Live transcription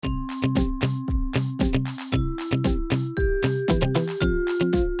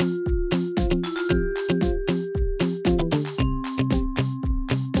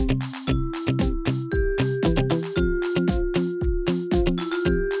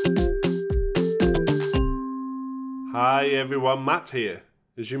Hi everyone, Matt here.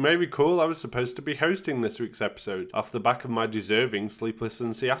 As you may recall, I was supposed to be hosting this week's episode off the back of my deserving Sleepless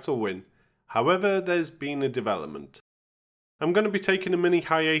in Seattle win. However, there's been a development. I'm going to be taking a mini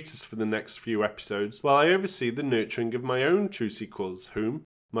hiatus for the next few episodes while I oversee the nurturing of my own two sequels, whom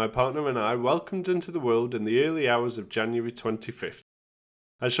my partner and I welcomed into the world in the early hours of January 25th.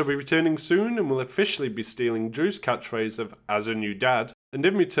 I shall be returning soon and will officially be stealing Drew's catchphrase of "as a new dad," and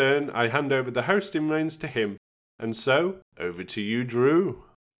in return I hand over the hosting reins to him. And so, over to you, Drew.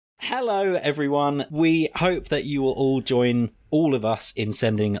 Hello, everyone. We hope that you will all join all of us in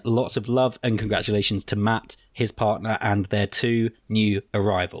sending lots of love and congratulations to Matt, his partner, and their two new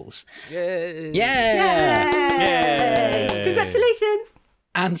arrivals. Yay! Yeah! Yay! Congratulations!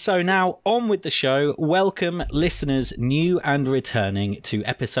 And so now, on with the show. Welcome, listeners, new and returning, to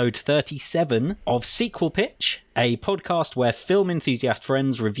episode 37 of Sequel Pitch, a podcast where film enthusiast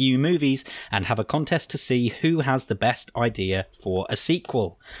friends review movies and have a contest to see who has the best idea for a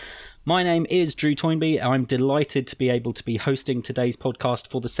sequel. My name is Drew Toynbee. I'm delighted to be able to be hosting today's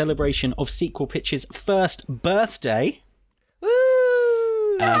podcast for the celebration of Sequel Pitch's first birthday.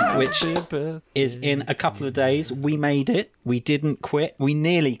 Which is in a couple of days. We made it. We didn't quit. We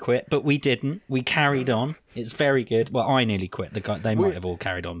nearly quit, but we didn't. We carried on. It's very good. Well, I nearly quit. They might have all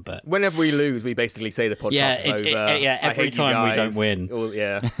carried on, but whenever we lose, we basically say the podcast is over. Every time we don't win,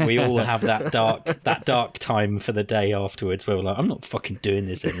 we all have that dark time for the day afterwards where we're like, I'm not fucking doing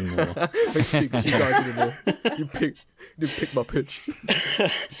this anymore. You pick my pitch.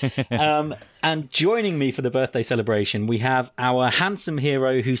 And joining me for the birthday celebration, we have our handsome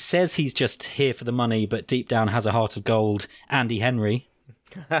hero who says he's just here for the money, but deep down has a heart of gold, Andy Henry.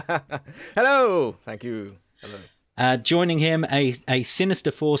 Hello. Thank you. Hello. Joining him, a sinister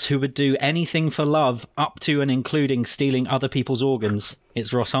force who would do anything for love, up to and including stealing other people's organs.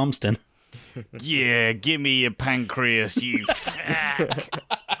 It's Ross Armston. Yeah, give me your pancreas, you fuck.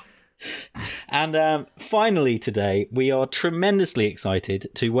 And finally today, we are tremendously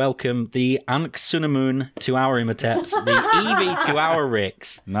excited to welcome the Anxunamun to our Imhotep's, the Evie to our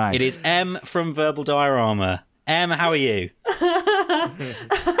Ricks. Nice. It is Em from Verbal Diorama. Em, how are you?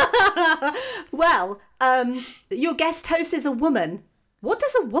 Well, your guest host is a woman. What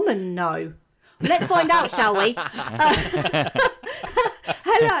does a woman know? Let's find out, shall we?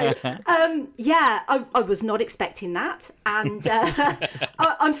 Hello. I was not expecting that. And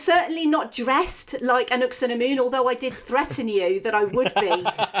I'm certainly not dressed like an Anxunamun, although I did threaten you that I would be. And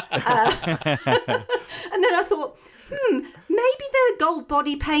then I thought, maybe the gold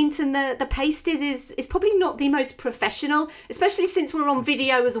body paint and the pasties is probably not the most professional, especially since we're on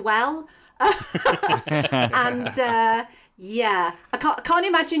video as well. And I can't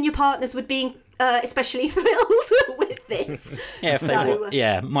imagine your partners would be especially thrilled with this.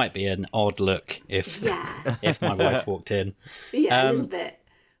 Yeah, it might be an odd look if my wife walked in. Yeah, a little bit.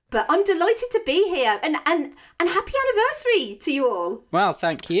 But I'm delighted to be here, and happy anniversary to you all. Well,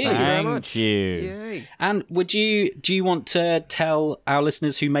 thank you. Thank you. Yay. And do you want to tell our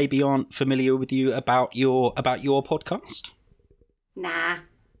listeners who maybe aren't familiar with you about your podcast? Nah,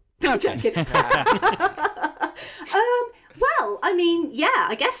 I'm joking. Well, I mean, yeah,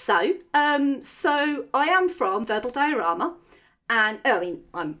 I guess so. So I am from Verbal Diorama, and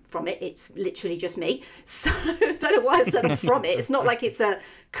I'm from it. It's literally just me. So I don't know why I said I'm from it. It's not like it's a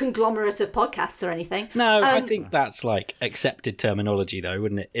conglomerate of podcasts or anything. No, I think that's like accepted terminology, though,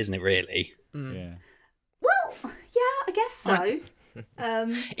 wouldn't it? Isn't it really? Yeah. Well, yeah, I guess so.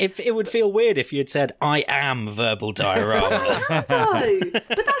 It would feel weird if you had said, I am Verbal Diorama. Well, I am, though.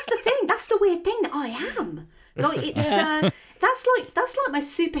 But that's the thing. That's the weird thing, that I am. Like, it's that's like my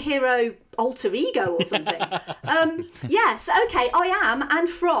superhero alter ego or something. Yes, okay, I am and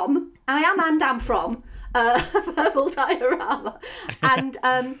am from Verbal Diorama. And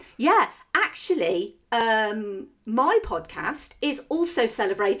actually, my podcast is also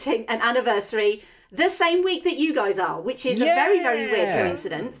celebrating an anniversary the same week that you guys are, which is a very, very weird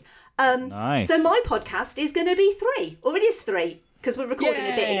coincidence. Nice. So my podcast is going to be 3, or it is 3, because we're recording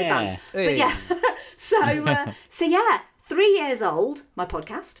a bit in advance. But yeah, so 3 years old, my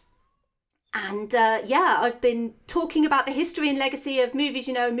podcast. And I've been talking about the history and legacy of movies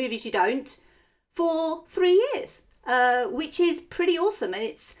you know and movies you don't for 3 years, which is pretty awesome. And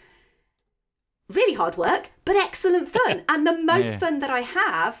it's really hard work, but excellent fun. And the most fun that I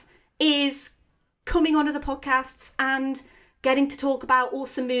have is coming on other podcasts and getting to talk about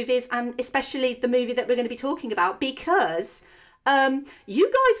awesome movies, and especially the movie that we're going to be talking about, because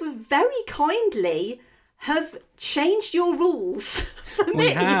you guys were very kindly have changed your rules for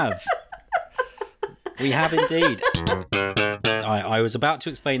me. We have indeed. I was about to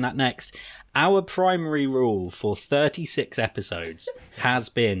explain that next. Our primary rule for 36 episodes has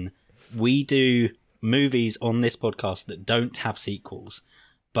been we do movies on this podcast that don't have sequels,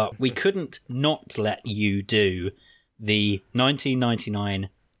 but we couldn't not let you do the 1999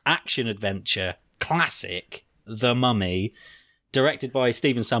 action-adventure classic, The Mummy, directed by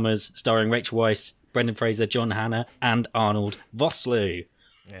Stephen Sommers, starring Rachel Weisz, Brendan Fraser, John Hannah, and Arnold Vosloo.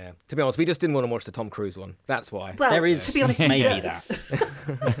 Yeah. To be honest, we just didn't want to watch the Tom Cruise one. That's why. Well, There is to be honest, maybe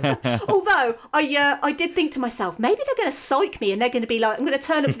that. Although I did think to myself, maybe they're going to psych me and they're going to be like, I'm going to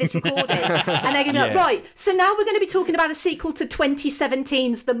turn up for this recording, and they're going to be like, right, so now we're going to be talking about a sequel to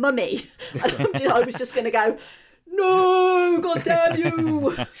 2017's The Mummy. And I was just going to go, no, God damn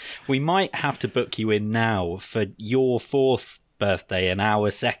you. We might have to book you in now for your 4th birthday and our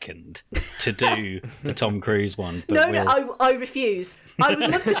 2nd to do the Tom Cruise one. But I refuse. I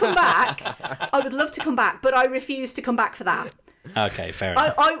would love to come back. But I refuse to come back for that. Okay, fair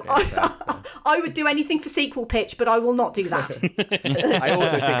enough. I would do anything for sequel pitch, but I will not do that. I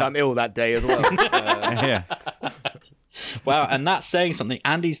also think I'm ill that day as well. Yeah. Wow, and that's saying something.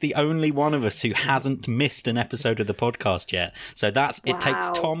 Andy's the only one of us who hasn't missed an episode of the podcast yet. So it takes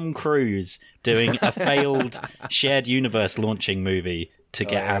Tom Cruise doing a failed shared universe launching movie to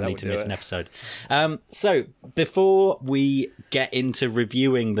get Andy to miss an episode. So before we get into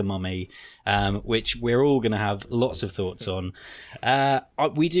reviewing The Mummy, which we're all going to have lots of thoughts on,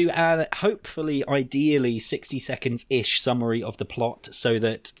 we do hopefully, ideally, 60 seconds-ish summary of the plot so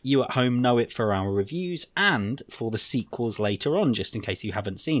that you at home know it for our reviews and for the sequels later on, just in case you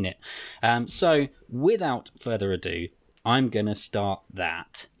haven't seen it. So without further ado, I'm going to start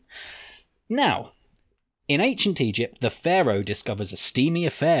that. Now, in ancient Egypt, the pharaoh discovers a steamy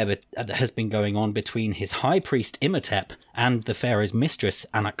affair that has been going on between his high priest Imhotep and the pharaoh's mistress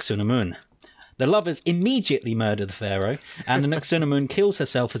Anck-su-namun. The lovers immediately murder the pharaoh, and Anck-su-namun kills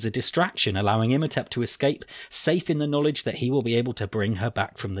herself as a distraction, allowing Imhotep to escape, safe in the knowledge that he will be able to bring her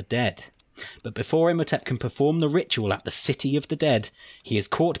back from the dead. But before Imhotep can perform the ritual at the City of the Dead, he is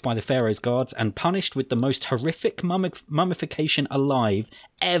caught by the pharaoh's guards and punished with the most horrific mummification alive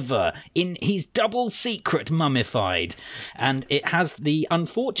ever. He's double secret mummified, and it has the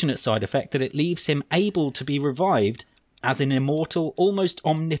unfortunate side effect that it leaves him able to be revived as an immortal, almost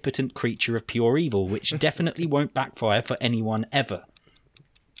omnipotent creature of pure evil, which definitely won't backfire for anyone ever.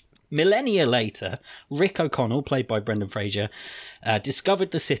 Millennia later, Rick O'Connell, played by Brendan Fraser,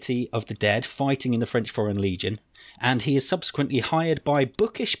 discovered the City of the Dead fighting in the French Foreign Legion, and he is subsequently hired by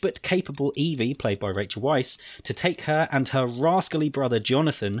bookish but capable Evie, played by Rachel Weisz, to take her and her rascally brother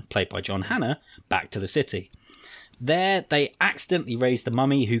Jonathan, played by John Hannah, back to the city. There, they accidentally raise the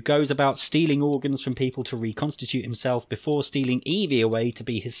mummy, who goes about stealing organs from people to reconstitute himself before stealing Evie away to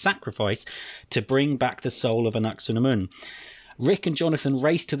be his sacrifice to bring back the soul of Anck-su-namun. Rick and Jonathan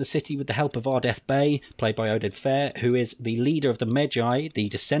race to the city with the help of Ardeth Bay, played by Oded Fehr, who is the leader of the Medjay, the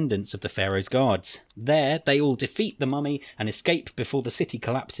descendants of the Pharaoh's guards. There, they all defeat the mummy and escape before the city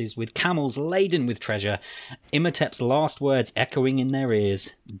collapses with camels laden with treasure, Imhotep's last words echoing in their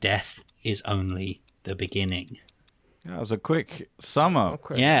ears, "Death is only the beginning." That was a quick sum up.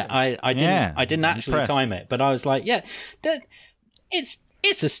 Okay. Yeah, I didn't actually impressed. time it, but I was like, yeah, it's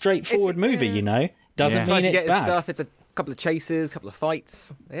a straightforward movie, you know. Doesn't mean you it's get bad. stuff. It's a couple of chases, a couple of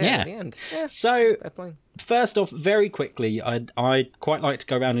fights. Yeah. At the end. Yeah. So, Fair play. first off, very quickly, I'd quite like to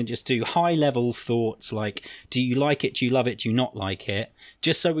go around and just do high-level thoughts, like, do you like it, do you love it, do you not like it,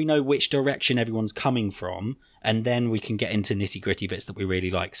 just so we know which direction everyone's coming from, and then we can get into nitty-gritty bits that we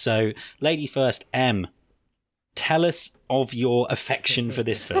really like. So, lady first, Em, tell us of your affection for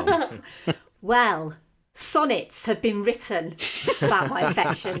this film. Well, sonnets have been written about my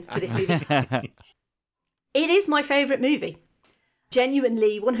affection for this movie. It is my favourite movie.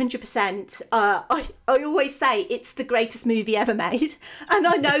 Genuinely, 100%. I always say it's the greatest movie ever made. And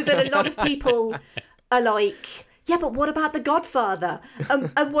I know that a lot of people are like, yeah, but what about The Godfather?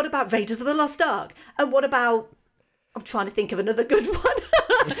 And what about Raiders of the Lost Ark? And what about... I'm trying to think of another good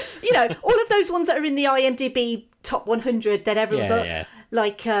one. You know, all of those ones that are in the IMDb top 100 that everyone's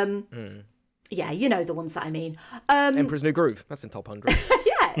like... Yeah, you know the ones that I mean. Emperor's New Groove. That's in top 100.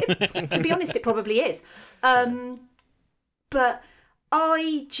 Yeah, to be honest, it probably is. But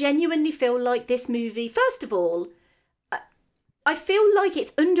I genuinely feel like this movie, first of all, I feel like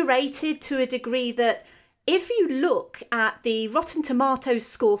it's underrated to a degree that if you look at the Rotten Tomatoes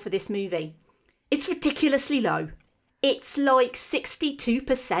score for this movie, it's ridiculously low. It's like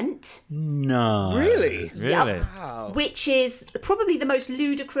 62%. No. Really? Really? Wow. Which is probably the most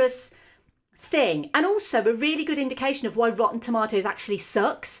ludicrous thing, and also a really good indication of why Rotten Tomatoes actually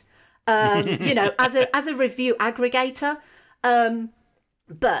sucks. You know, as a review aggregator,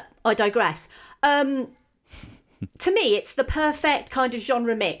 But I digress. To me, it's the perfect kind of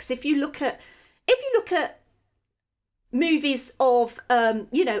genre mix. If you look at movies of a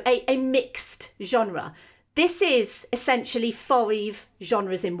mixed genre, this is essentially 5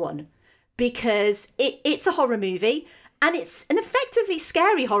 genres in one, because it's a horror movie and it's an effectively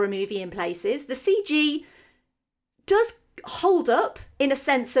scary horror movie in places. The CG does hold up in a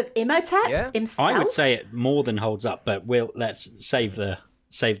sense of Imhotep himself. I would say it more than holds up, but let's save the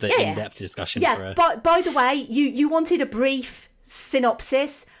in-depth discussion for a... But by the way, you wanted a brief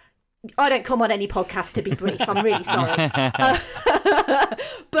synopsis. I don't come on any podcast to be brief. I'm really sorry.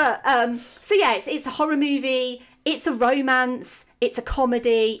 It's a horror movie. It's a romance. It's a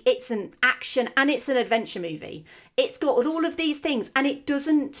comedy. It's an action, and it's an adventure movie. It's got all of these things, and it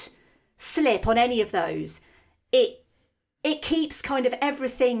doesn't slip on any of those. It keeps kind of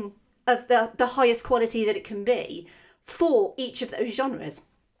everything of the highest quality that it can be for each of those genres.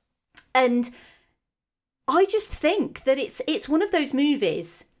 And I just think that it's one of those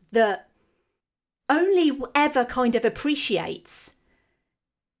movies that only ever kind of appreciates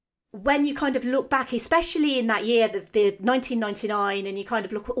when you kind of look back, especially in that year, the 1999, and you kind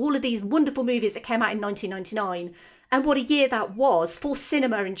of look at all of these wonderful movies that came out in 1999 and what a year that was for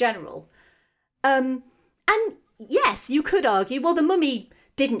cinema in general. And yes, you could argue, well, The Mummy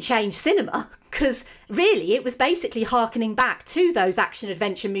didn't change cinema, because really it was basically harkening back to those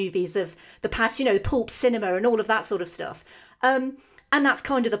action-adventure movies of the past, the pulp cinema and all of that sort of stuff. And that's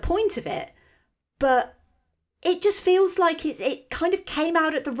kind of the point of it. But it just feels like it kind of came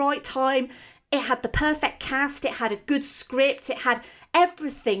out at the right time. It had the perfect cast. It had a good script. It had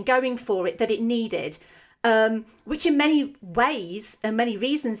everything going for it that it needed, which in many ways and many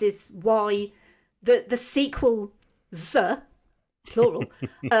reasons is why the sequels, plural,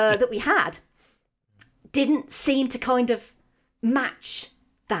 that we had didn't seem to kind of match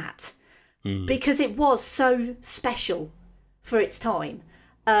that, because it was so special for its time.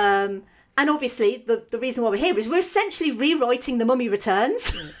 And obviously the reason why we're here is we're essentially rewriting The Mummy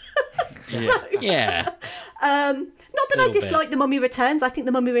Returns. Not that I dislike The Mummy Returns. I think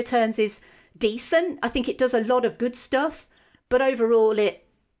The Mummy Returns is decent. I think it does a lot of good stuff, but overall it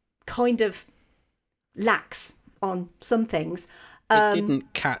kind of lacks on some things. It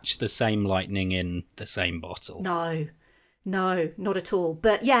didn't catch the same lightning in the same bottle. No, not at all.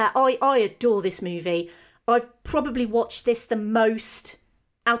 But yeah, I adore this movie. I've probably watched this the most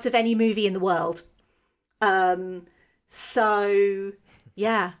out of any movie in the world. So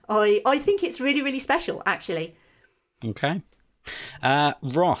yeah, I think it's really, really special, actually. Okay.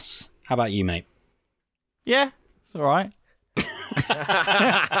 Ross, how about you, mate? Yeah, it's all right.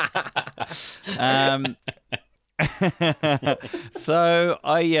 So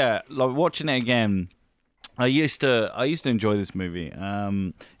like watching it again, I used to enjoy this movie.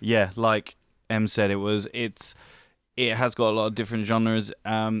 Like Em said, it has got a lot of different genres.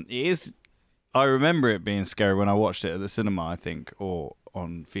 I remember it being scary when I watched it at the cinema, I think, or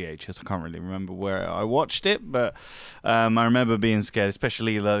on VHS. I can't really remember where I watched it, but I remember being scared,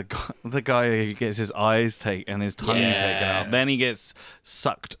 especially the guy who gets his eyes and his tongue taken out. Then he gets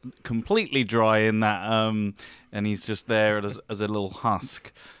sucked completely dry in that, and he's just there as a little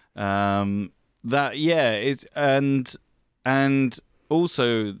husk. And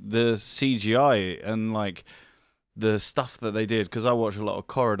also the CGI and like the stuff that they did, because I watch a lot of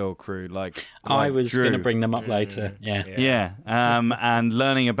Corridor Crew. Like I was going to bring them up later. And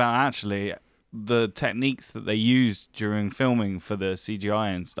learning about actually the techniques that they used during filming for the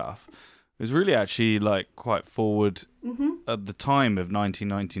CGI and stuff was really actually like quite forward at the time of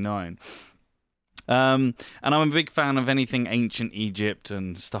 1999. And I'm a big fan of anything ancient Egypt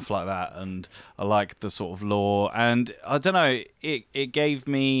and stuff like that, and I like the sort of lore. And I don't know, it gave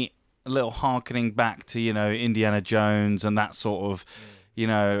me a little harkening back to, Indiana Jones and that sort of,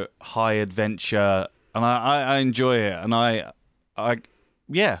 high adventure, and I enjoy it, and I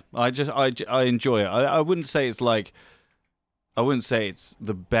enjoy it. I wouldn't say it's like, I wouldn't say it's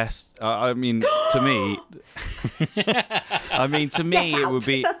the best. I mean, to me, it would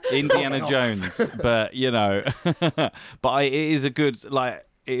be Indiana Jones, but it is a good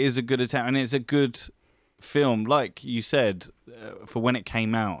attempt, and it's a good film, like you said, for when it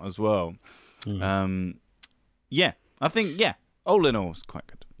came out as well. I think all in all it's quite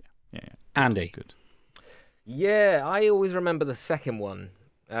good. Andy, good. Yeah, I always remember the second one,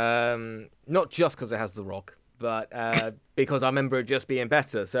 not just because it has The Rock, but because I remember it just being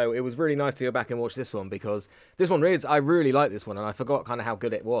better. So it was really nice to go back and watch this one, because this one I really like this one, and I forgot kind of how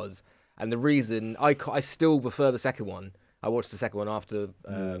good it was. And the reason I still prefer the second one, I watched the second one after.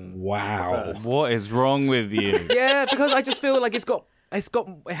 Wow. the first. What is wrong with you? Yeah, because I just feel like it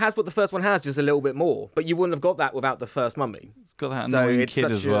has what the first one has, just a little bit more. But you wouldn't have got that without the first Mummy. It's got that So annoying it's kid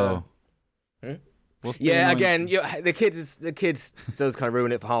such as a- well. Hmm? What's the Yeah, annoying- again, the kid does kind of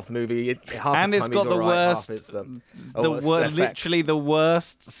ruin it for half the movie. Half And the it's time got he's the all right, worst, half it's the literally the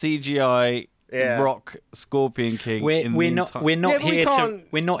worst CGI Yeah. rock Scorpion King. We're entire... not Yeah, but we here to can't-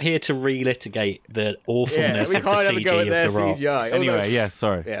 we're not here to relitigate the Yeah, awfulness we of the can't have a go CG at their of the Rock. CGI. although- Anyway, yeah,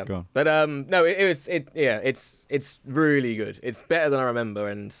 sorry. Yeah, Go on. but no, it's really good. It's better than I remember,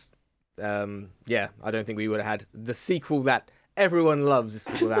 and yeah, I don't think we would have had the sequel that everyone loves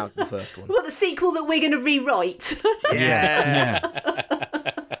without the first one. Well, the sequel that we're going to rewrite. Yeah.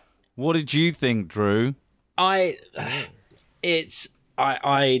 What did you think, Drew? I'm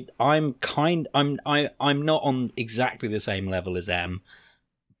not on exactly the same level as Em,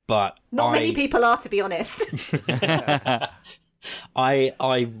 but Not many people are, to be honest.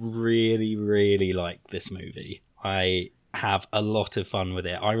 I really, really like this movie. I have a lot of fun with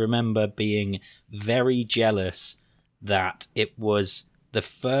it. I remember being very jealous that it was the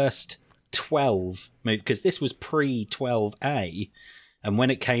first 12 movie, because this was pre-12A, and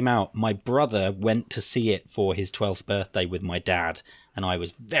when it came out, my brother went to see it for his 12th birthday with my dad, and I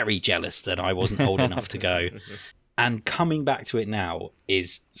was very jealous that I wasn't old enough to go. And coming back to it now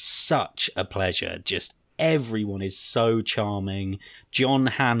is such a pleasure. Just everyone is so charming. John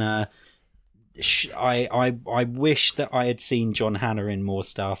Hannah, I wish that I had seen John Hannah in more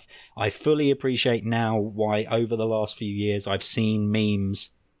stuff. I fully appreciate now why over the last few years I've seen memes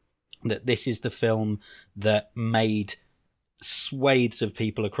that this is the film that made swathes of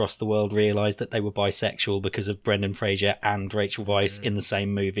people across the world realise that they were bisexual because of Brendan Fraser and Rachel Weisz in the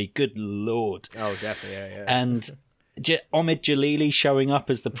same movie. Good Lord. Oh, definitely, yeah. And Omid Jalili showing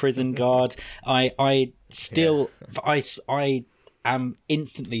up as the prison guard. I am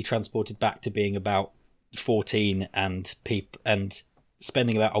instantly transported back to being about 14 and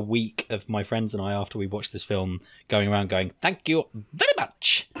spending about a week of my friends and I after we watched this film going around going, thank you very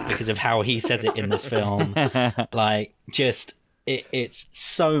much, because of how he says it in this film. Like, just, it's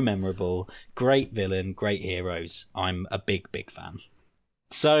so memorable. Great villain, great heroes. I'm a big, big fan.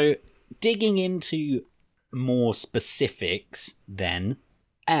 So, digging into more specifics then,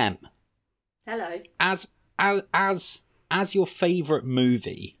 Hello. as your favourite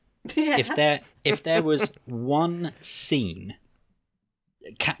movie, Yeah. if there was one scene,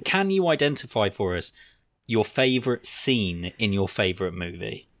 can you identify for us your favourite scene in your favourite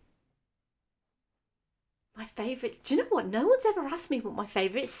movie? My favourite... Do you know what? No one's ever asked me what my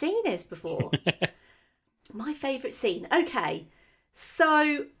favourite scene is before. My favourite scene. Okay.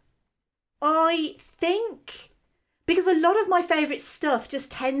 So, I think... Because a lot of my favourite stuff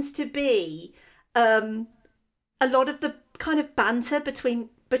just tends to be a lot of the kind of banter between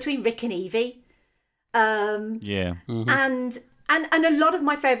Rick and Evie. Yeah. And a lot of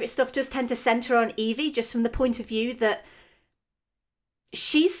my favourite stuff just tend to centre on Evie, just from the point of view that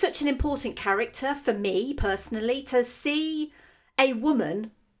she's such an important character for me personally. To see a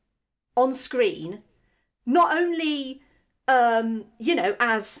woman on screen, not only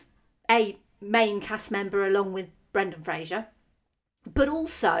as a main cast member along with Brendan Fraser, but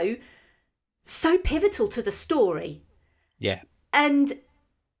also so pivotal to the story. Yeah. And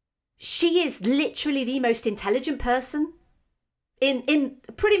she is literally the most intelligent person in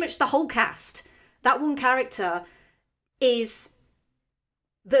pretty much the whole cast. That one character is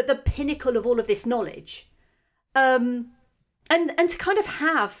the pinnacle of all of this knowledge. And to kind of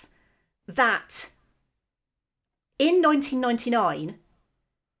have that in 1999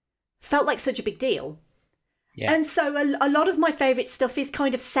 felt like such a big deal. Yeah. And so a lot of my favourite stuff is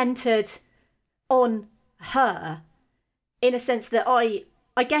kind of centred on her, in a sense that I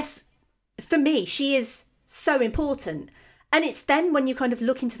guess for me she is so important. And it's then when you kind of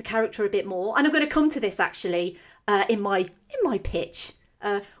look into the character a bit more, and I'm going to come to this actually in my pitch,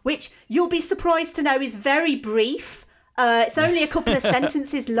 which you'll be surprised to know is very brief. It's only a couple of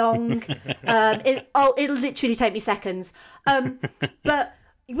sentences long. It'll literally take me seconds. But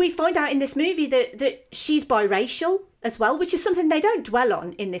we find out in this movie that she's biracial as well, which is something they don't dwell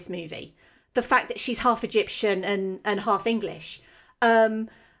on in this movie. The fact that she's half Egyptian and half English.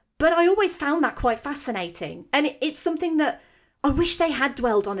 But I always found that quite fascinating. And it's something that I wish they had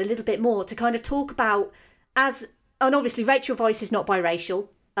dwelled on a little bit more, to kind of talk about and obviously Rachel Weisz is not biracial,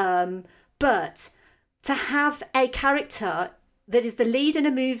 but to have a character that is the lead in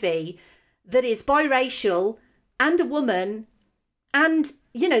a movie that is biracial and a woman, and,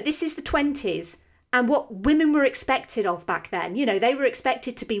 this is the 20s, and what women were expected of back then. They were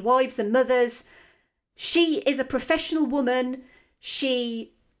expected to be wives and mothers. she is a professional woman.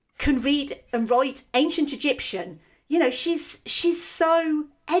 She can read and write ancient Egyptian. You know, she's so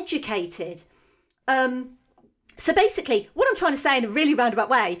educated. So basically, what I'm trying to say in a really roundabout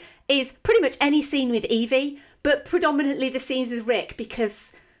way is pretty much any scene with Evie, but predominantly the scenes with Rick,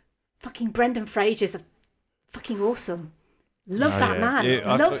 because fucking Brendan Fraser's fucking awesome. Love that man.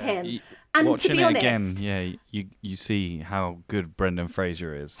 Love him. And watching to be honest, again, you see how good Brendan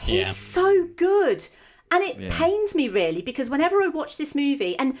Fraser is. He's so good. And it pains me really, because whenever I watch this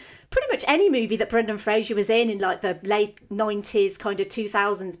movie, and pretty much any movie that Brendan Fraser was in like the late 90s, kind of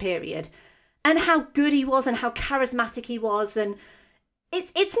 2000s period, and how good he was and how charismatic he was, and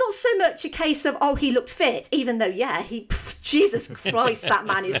it's not so much a case of, oh, he looked fit, even though, Jesus Christ, that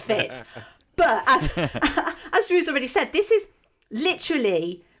man is fit. But as Drew's already said, this is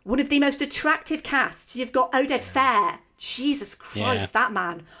literally one of the most attractive casts. You've got Oded Fair. Jesus Christ, that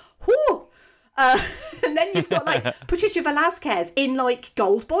man. Whew. And then you've got like Patricia Velasquez in like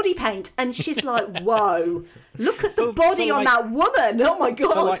gold body paint, and she's like, whoa, look at the body on that woman. Oh my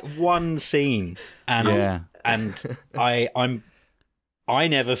God. For like one scene. And I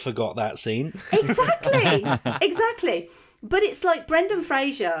never forgot that scene. Exactly. But it's like Brendan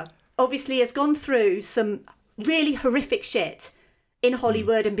Fraser obviously has gone through some really horrific shit in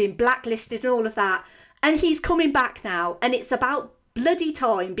Hollywood and been blacklisted and all of that. And he's coming back now, and it's about bloody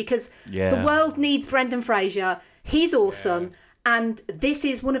time, because the world needs Brendan Fraser. He's awesome. And this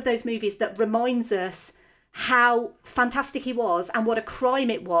is one of those movies that reminds us how fantastic he was and what a crime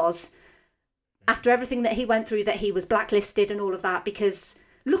it was after everything that he went through, that he was blacklisted and all of that, because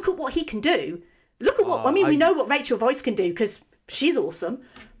look at what he can do. Look at what, we know what Rachel Weisz can do because she's awesome.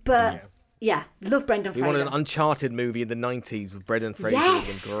 But love Brendan Fraser. We wanted an Uncharted movie in the 90s with Brendan Fraser.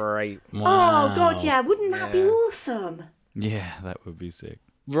 Yes. Would have been great. Wow. Oh God, yeah. Wouldn't that be awesome? Yeah, that would be sick.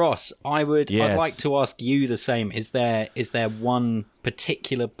 Ross, I'd Yes. like to ask you the same. Is there one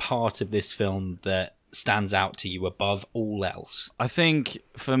particular part of this film that stands out to you above all else? I think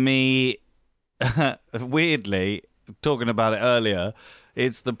for me, weirdly, talking about it earlier,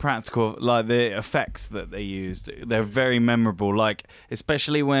 it's the practical, like the effects that they used. They're very memorable. Like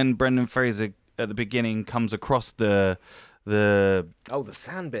especially when Brendan Fraser at the beginning comes across the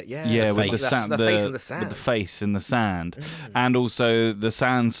sand bit, with the sand, the face in the sand, with the face in the sand, and also the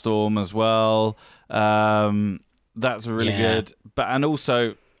sandstorm as well. That's really good. And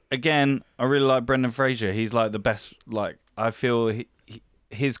also, again, I really like Brendan Fraser. He's like the best. Like I feel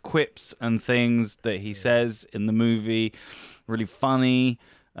his quips and things that he says in the movie really funny,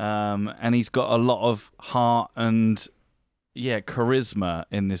 and he's got a lot of heart and charisma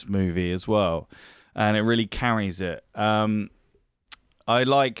in this movie as well. And it really carries it. I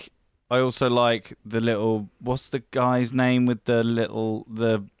also like the little, what's the guy's name with the little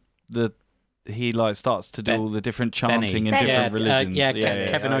he like starts to do all the different chanting in different religions.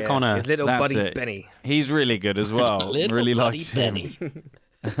 Kevin O'Connor. His little That's buddy it. Benny. He's really good as well. Really liked him.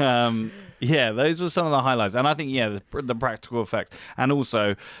 Those were some of the highlights, and I think the practical effects, and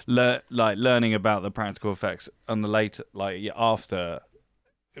also learning about the practical effects on the later after.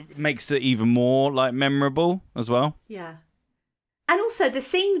 It makes it even more like memorable as well. Yeah. And also the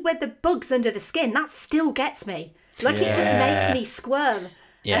scene where the bug's under the skin, that still gets me. Like it just makes me squirm.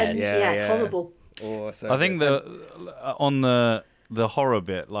 It's horrible. Oh, so I think on the horror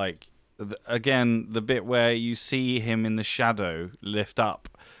bit, like again, the bit where you see him in the shadow lift up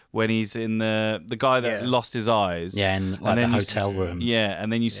when he's in the guy that lost his eyes. Yeah, in the hotel room. Yeah,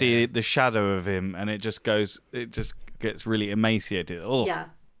 and then you see the shadow of him, and it just gets really emaciated. Oh. Yeah.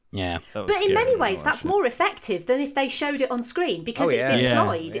 Yeah. But in many ways, that's more effective than if they showed it on screen, because it's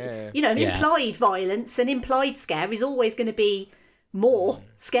implied. Yeah. Implied violence and implied scare is always going to be more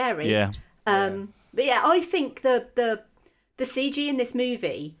scary. Yeah. But I think the CG in this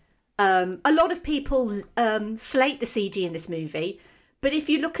movie, a lot of people slate the CG in this movie, but if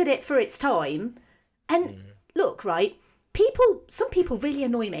you look at it for its time, and look, right, some people really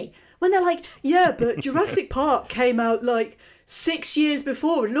annoy me when they're like, yeah, but Jurassic Park came out like 6 years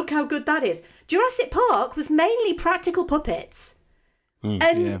before, and look how good that is. Jurassic Park was mainly practical puppets.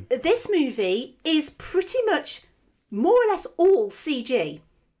 And this movie is pretty much more or less all CG.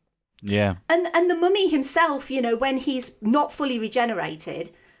 Yeah. And the mummy himself, when he's not fully regenerated,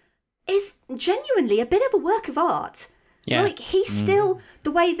 is genuinely a bit of a work of art. Yeah. Like, he's still,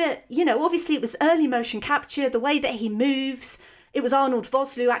 the way that, obviously it was early motion capture, the way that he moves, it was Arnold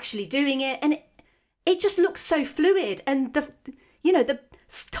Vosloo actually doing it, and it just looks so fluid, and the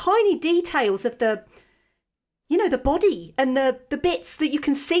tiny details of the body and the bits that you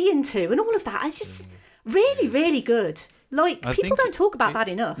can see into and all of that. It's just really, really good. Like, I people think don't talk about that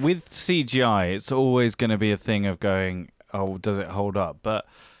enough. With CGI, it's always going to be a thing of going, oh, does it hold up? But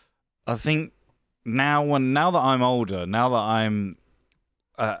I think now that I'm older, now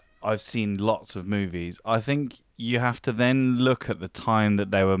that I've seen lots of movies, I think you have to then look at the time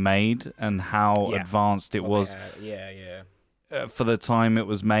that they were made and how advanced it was for the time it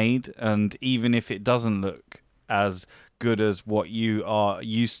was made. And even if it doesn't look as good as what you are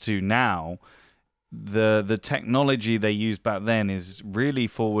used to now, the technology they used back then is really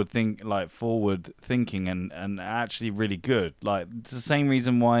forward thinking and actually really good. Like, it's the same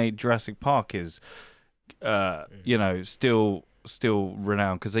reason why Jurassic Park is still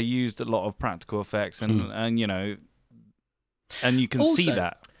renowned, because they used a lot of practical effects and you know, and you can Also, see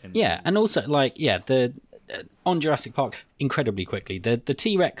that. And also, like, the on Jurassic Park, incredibly quickly, the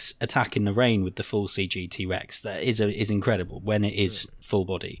T-Rex attack in the rain with the full CG T-Rex that is incredible when it is full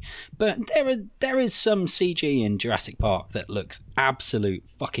body. But there is some CG in Jurassic Park that looks absolute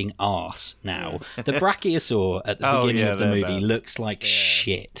fucking arse now. The Brachiosaur at the beginning of the movie looks like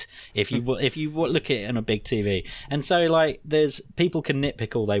shit if you look at it on a big TV. And so, like, there's people can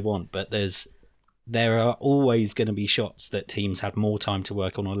nitpick all they want, but there are always going to be shots that teams had more time to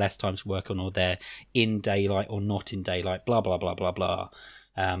work on or less time to work on, or they're in daylight or not in daylight, blah, blah, blah, blah, blah.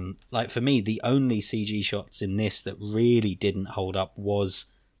 Like, for me, the only CG shots in this that really didn't hold up was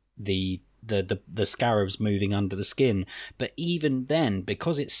the scarabs moving under the skin. But even then,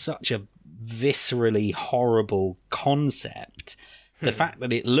 because it's such a viscerally horrible concept, the fact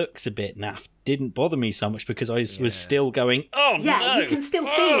that it looks a bit naff didn't bother me so much, because I was still going, oh, yeah, no! You can still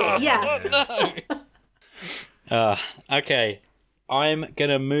feel it, yeah. No! Okay, I'm going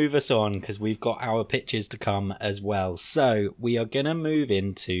to move us on because we've got our pitches to come as well. So we are going to move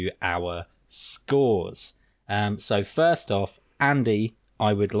into our scores. So first off, Andy,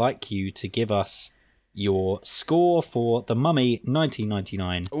 I would like you to give us your score for The Mummy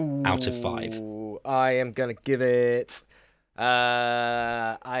 1999 out of 5. I am going to give it...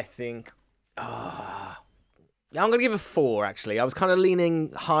 I think... I'm going to give it 4, actually. I was kind of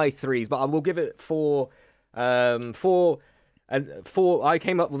leaning high 3s, but I will give it 4. 4. I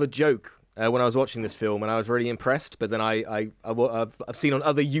came up with a joke when I was watching this film, and I was really impressed. But then I've seen on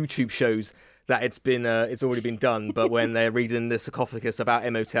other YouTube shows that it's already been done. But when they're reading the sarcophagus about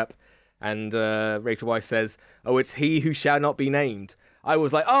Imhotep, and Rachel Weisz says, "Oh, it's he who shall not be named," I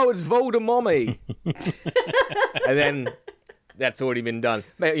was like, "Oh, it's Voldemommy," and then. That's already been done.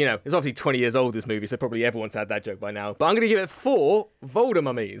 You know, it's obviously 20 years old, this movie, so probably everyone's had that joke by now. But I'm going to give it 4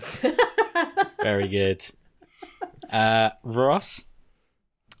 Voldemummies. Very good. Ross?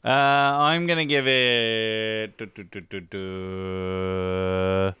 I'm going to give it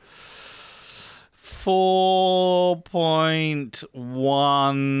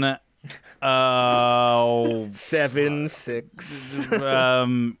 4.1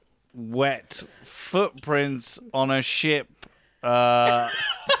 7.6 wet footprints on a ship. I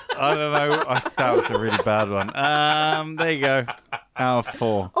don't know. That was a really bad one. There you go. Out of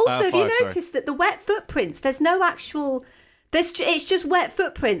 4. Also, have you noticed that the wet footprints, there's no actual... it's just wet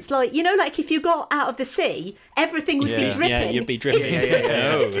footprints. Like, you know, like if you got out of the sea, everything would be dripping. Yeah, you'd be dripping.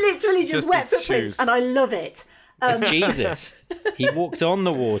 It's literally just wet footprints, and I love it. It's Jesus. He walked on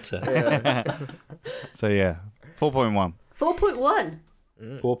the water. So, 4.1. 4.1.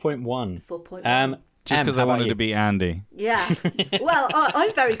 4.1. 4.1. Just because I wanted to beat Andy. Yeah. Well,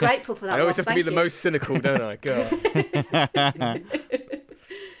 I'm very grateful for that. I always have to be the most cynical, don't I? God.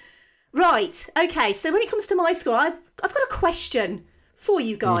 Right. Okay. So when it comes to my score, I've got a question for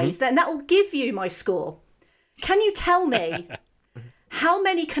you guys. Then that will give you my score. Can you tell me how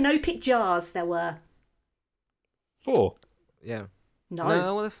many canopic jars there were? 4. Yeah. No.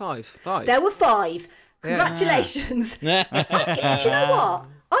 No, well, 5. 5. There were 5. Congratulations. Do you know what?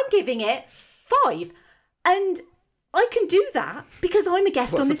 I'm giving it 5. And I can do that because I'm a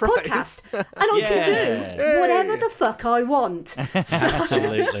guest on this podcast. And I can do whatever the fuck I want.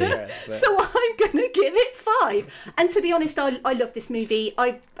 Absolutely. So I'm going to give it 5. And to be honest, I love this movie.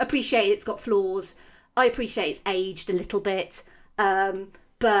 I appreciate it's got flaws. I appreciate it's aged a little bit.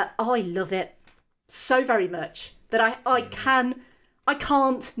 But I love it so very much that I can't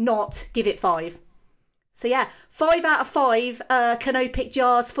not give it 5. So 5 out of 5 canopic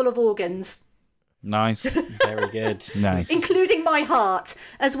jars full of organs. Nice. Very good. Nice. Including my heart,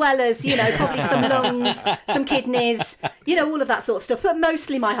 as well as, you know, probably some lungs, some kidneys, you know, all of that sort of stuff, but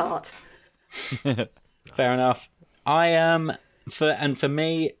mostly my heart. Fair enough. For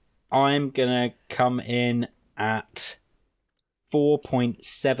me, I'm gonna come in at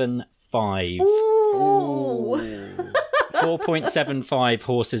 4.75. Ooh. 4.75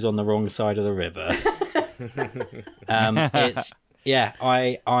 horses on the wrong side of the river. It's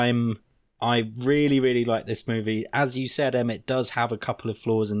I really, really like this movie. As you said, Em, it does have a couple of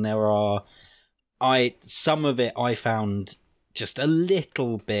flaws, and some of it I found just a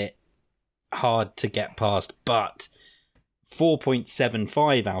little bit hard to get past, but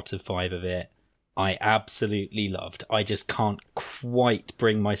 4.75 out of 5 of it I absolutely loved. I just can't quite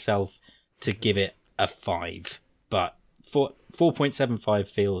bring myself to give it a 5, but 4.75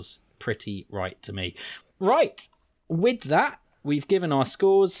 feels pretty right to me. Right, with that, we've given our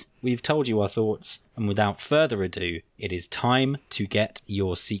scores, we've told you our thoughts, and without further ado, it is time to get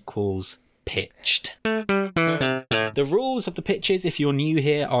your sequels pitched. The rules of the pitches, if you're new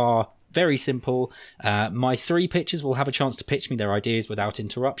here, are very simple. My 3 pitchers will have a chance to pitch me their ideas without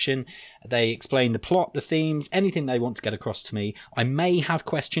interruption. They explain the plot, the themes, anything they want to get across to me. I may have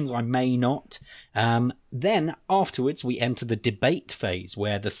questions, I may not. Then, afterwards, we enter the debate phase,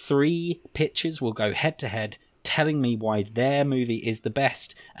 where the 3 pitchers will go head-to-head, telling me why their movie is the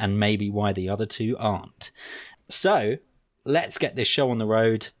best, and maybe why the other 2 aren't. So, let's get this show on the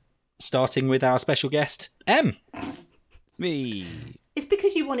road, starting with our special guest, Em. Me. It's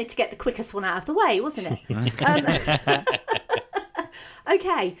because you wanted to get the quickest one out of the way, wasn't it?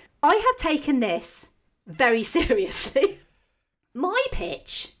 Okay, I have taken this very seriously. My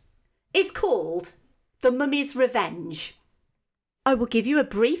pitch is called The Mummy's Revenge. I will give you a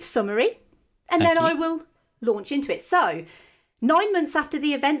brief summary, and then I will launch into it. So, 9 months after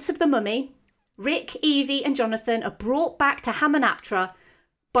the events of The Mummy, Rick, Evie and Jonathan are brought back to Hamunaptra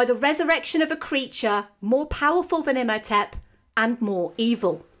by the resurrection of a creature more powerful than Imhotep and more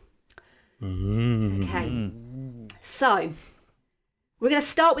evil. Okay. So, we're going to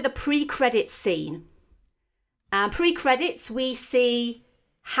start with a pre-credits scene. Pre-credits, we see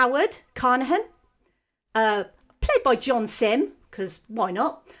Howard Carnahan, played by John Sim, because why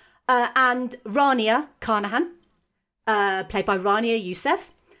not? And Rania Carnahan, played by Rania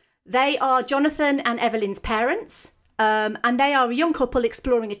Youssef. They are Jonathan and Evelyn's parents. And they are a young couple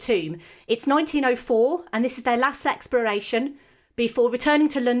exploring a tomb. It's 1904, and this is their last exploration before returning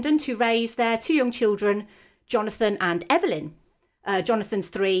to London to raise their 2 young children, Jonathan and Evelyn. Jonathan's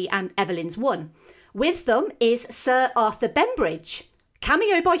 3 and Evelyn's 1. With them is Sir Arthur Bembridge,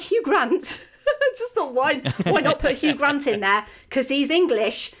 cameo by Hugh Grant. I just thought, why not put Hugh Grant in there? Because he's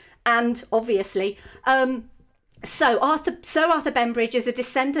English, and obviously... Sir Arthur Bembridge is a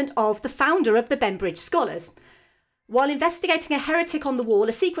descendant of the founder of the Bembridge Scholars. While investigating a heretic on the wall,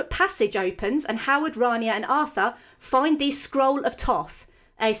 a secret passage opens and Howard, Rania and Arthur find the Scroll of Thoth,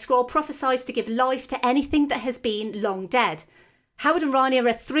 a scroll prophesied to give life to anything that has been long dead. Howard and Rania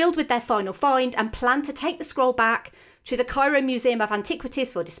are thrilled with their final find and plan to take the scroll back to the Cairo Museum of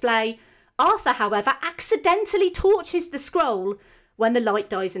Antiquities for display. Arthur, however, accidentally torches the scroll when the light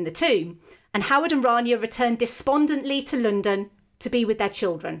dies in the tomb, and Howard and Rania return despondently to London to be with their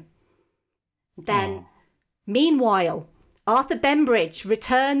children. Then... Meanwhile, Arthur Bembridge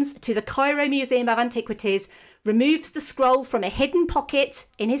returns to the Cairo Museum of Antiquities, removes the scroll from a hidden pocket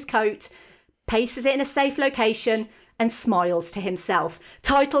in his coat, places it in a safe location, and smiles to himself.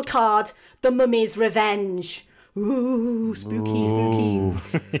 Title card, The Mummy's Revenge. Ooh, spooky,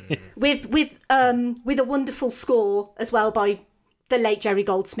 spooky. with a wonderful score as well by the late Jerry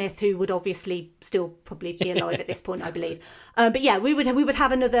Goldsmith, who would obviously still probably be alive at this point, I believe. But yeah, we would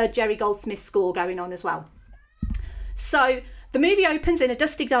have another Jerry Goldsmith score going on as well. So the movie opens in a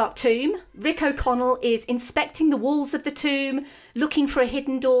dusty, dark tomb. Rick O'Connell is inspecting the walls of the tomb, looking for a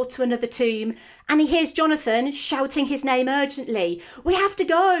hidden door to another tomb, and he hears Jonathan shouting his name urgently. "We have to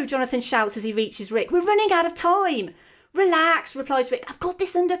go," Jonathan shouts as he reaches Rick. "We're running out of time." "Relax," replies Rick. "I've got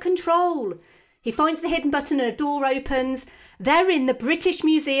this under control." He finds the hidden button and a door opens. They're in the British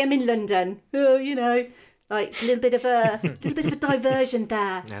Museum in London. Oh, you know, like a little bit of a diversion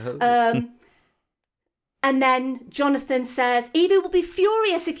there. No. And then Jonathan says, "Evie will be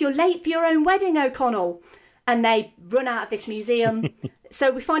furious if you're late for your own wedding, O'Connell." And they run out of this museum. So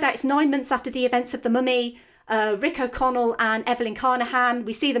we find out it's 9 months after the events of The Mummy. Rick O'Connell and Evelyn Carnahan,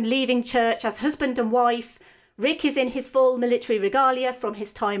 we see them leaving church as husband and wife. Rick is in his full military regalia from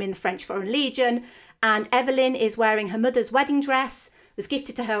his time in the French Foreign Legion. And Evelyn is wearing her mother's wedding dress. It was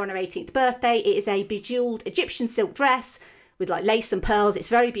gifted to her on her 18th birthday. It is a bejewelled Egyptian silk dress with like lace and pearls. It's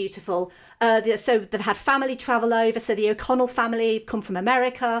very beautiful. So they've had family travel over. So the O'Connell family have come from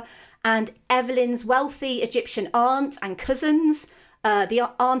America, and Evelyn's wealthy Egyptian aunt and cousins.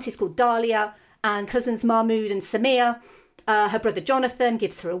 The aunt is called Dahlia, and cousins Mahmoud and Samir. Her brother Jonathan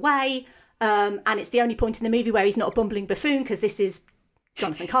gives her away, and it's the only point in the movie where he's not a bumbling buffoon, because this is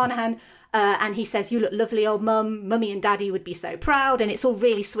Jonathan Carnahan. And he says, "You look lovely, old mum. Mummy and daddy would be so proud." And it's all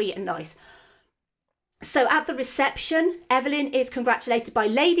really sweet and nice. So at the reception, Evelyn is congratulated by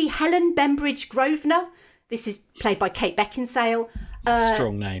Lady Helen Bembridge Grosvenor. This is played by Kate Beckinsale.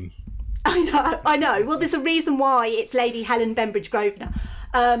 Strong name. I know. Well, there's a reason why it's Lady Helen Bembridge Grosvenor.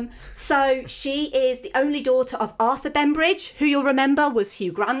 So she is the only daughter of Arthur Bembridge, who you'll remember was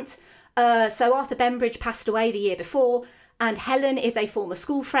Hugh Grant. So Arthur Bembridge passed away the year before, and Helen is a former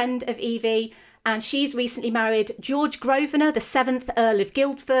school friend of Evie, and she's recently married George Grosvenor, the 7th Earl of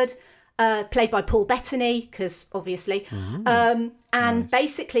Guildford, played by Paul Bettany, because obviously.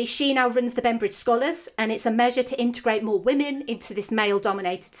 Basically, she now runs the Bembridge Scholars, and it's a measure to integrate more women into this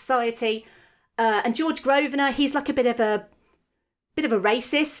male-dominated society. And George Grosvenor, he's like a bit of a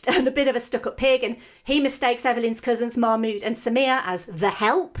racist and a bit of a stuck-up pig, and he mistakes Evelyn's cousins Mahmoud and Samir as the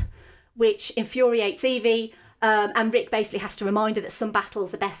help, which infuriates Evie. And Rick basically has to remind her that some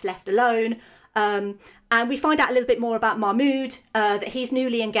battles are best left alone. And we find out a little bit more about Mahmoud, that he's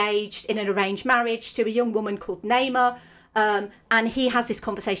newly engaged in an arranged marriage to a young woman called Naima. And he has this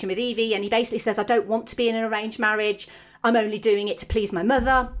conversation with Evie, and he basically says, I don't want to be in an arranged marriage. I'm only doing it to please my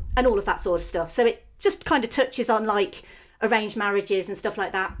mother, and all of that sort of stuff. So it just kind of touches on like arranged marriages and stuff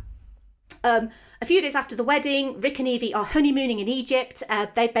like that. A few days after the wedding, Rick and Evie are honeymooning in Egypt.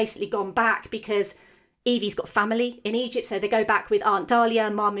 They've basically gone back because Evie's got family in Egypt, so they go back with Aunt Dahlia,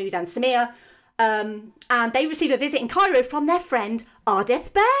 Mahmoud and Samir. And they receive a visit in Cairo from their friend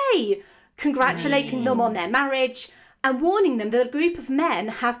Ardeth Bey, congratulating them on their marriage and warning them that a group of men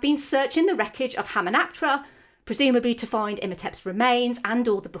have been searching the wreckage of Hamunaptra, presumably to find Imhotep's remains and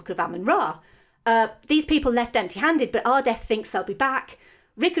or the Book of Amun-Ra. These people left empty-handed, but Ardeth thinks they'll be back.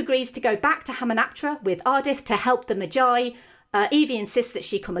 Rick agrees to go back to Hamunaptra with Ardeth to help the Magi. Evie insists that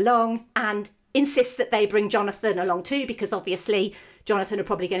she come along and insists that they bring Jonathan along too, because obviously Jonathan would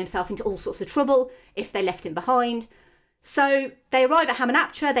probably get himself into all sorts of trouble if they left him behind. So they arrive at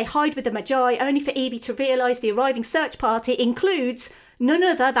Hamunaptra, they hide with the Magi, only for Evie to realise the arriving search party includes none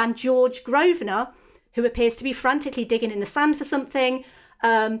other than George Grosvenor, who appears to be frantically digging in the sand for something.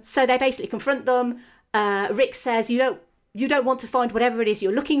 So they basically confront them. Rick says, you don't want to find whatever it is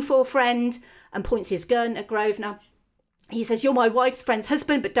you're looking for, friend, and points his gun at Grosvenor. He says, you're my wife's friend's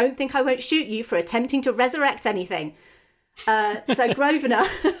husband, but don't think I won't shoot you for attempting to resurrect anything. So Grosvenor,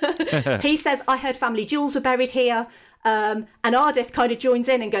 he says, I heard family jewels were buried here. And Ardeth kind of joins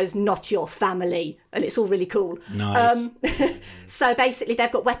in and goes, not your family. And it's all really cool. Nice. So basically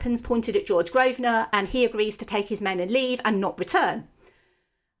they've got weapons pointed at George Grosvenor, and he agrees to take his men and leave and not return.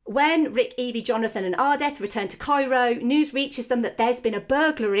 When Rick, Evie, Jonathan and Ardeth return to Cairo, news reaches them that there's been a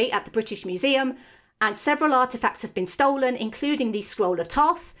burglary at the British Museum and several artefacts have been stolen, including the Scroll of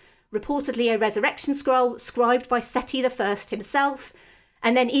Thoth, reportedly a resurrection scroll scribed by Seti I himself.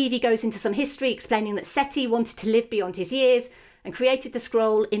 And then Evie goes into some history explaining that Seti wanted to live beyond his years and created the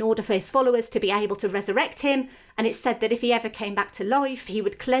scroll in order for his followers to be able to resurrect him. And it's said that if he ever came back to life, he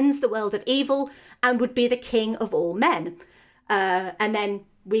would cleanse the world of evil and would be the king of all men. And then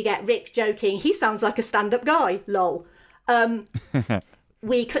we get Rick joking, he sounds like a stand-up guy, lol.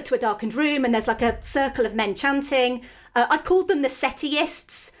 We cut to a darkened room and there's like a circle of men chanting. I've called them the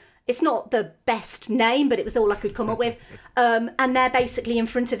Seteists. It's not the best name, but it was all I could come up with. And they're basically in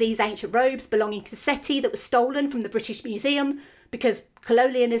front of these ancient robes belonging to Seti that was stolen from the British Museum because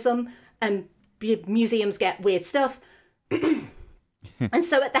colonialism and museums get weird stuff. And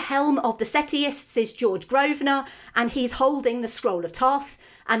so at the helm of the Seteists is George Grosvenor, and he's holding the Scroll of Thoth.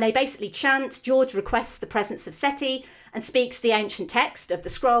 And they basically chant, George requests the presence of Seti and speaks the ancient text of the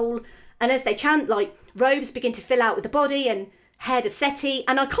scroll. And as they chant, like, robes begin to fill out with the body and head of Seti.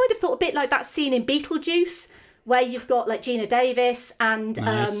 And I kind of thought a bit like that scene in Beetlejuice, where you've got like Gina Davis and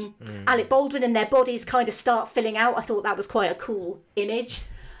Alec Baldwin and their bodies kind of start filling out. I thought that was quite a cool image.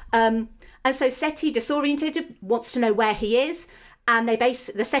 And so Seti, disoriented, wants to know where he is. And the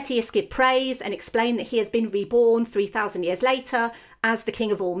Seteists give praise and explain that he has been reborn 3,000 years later as the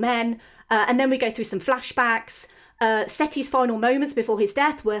king of all men. And then we go through some flashbacks. Seti's final moments before his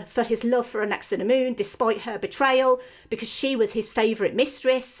death were for his love for Anck-su-namun, despite her betrayal, because she was his favourite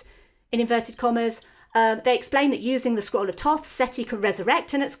mistress, in inverted commas. They explain that using the Scroll of Thoth, Seti can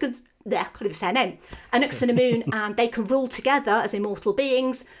resurrect Anck-su-namun, and they can rule together as immortal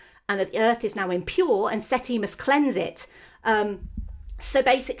beings, and that the earth is now impure, and Seti must cleanse it. So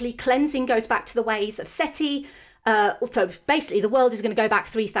basically, cleansing goes back to the ways of Seti. So basically, the world is going to go back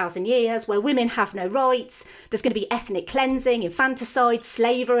 3,000 years where women have no rights. There's going to be ethnic cleansing, infanticide,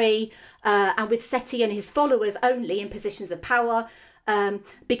 slavery, and with Seti and his followers only in positions of power,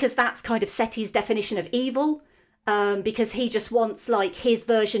 because that's kind of Seti's definition of evil, because he just wants like his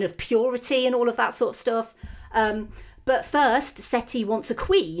version of purity and all of that sort of stuff. But first, Seti wants a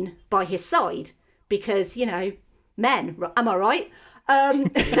queen by his side, because, you know, men, am I right?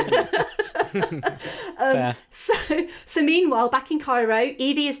 So meanwhile, back in Cairo,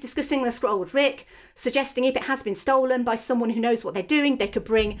 Evie is discussing the scroll with Rick, suggesting if it has been stolen by someone who knows what they're doing, they could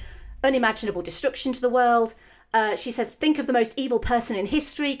bring unimaginable destruction to the world. She says, think of the most evil person in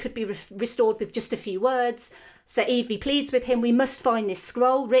history, could be restored with just a few words. So Evie pleads with him, we must find this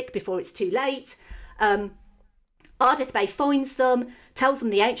scroll, Rick, before it's too late. Ardeth Bay finds them, tells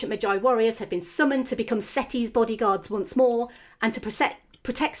them the ancient Magi warriors have been summoned to become Seti's bodyguards once more, and to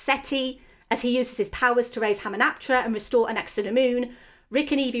protect Seti as he uses his powers to raise Hamunaptra and restore Anaxunamun.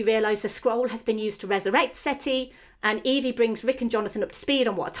 Rick and Evie realise the scroll has been used to resurrect Seti, and Evie brings Rick and Jonathan up to speed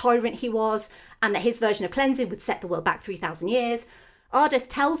on what a tyrant he was, and that his version of cleansing would set the world back 3,000 years. Ardeth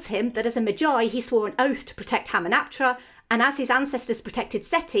tells him that as a Magi, he swore an oath to protect Hamunaptra, and as his ancestors protected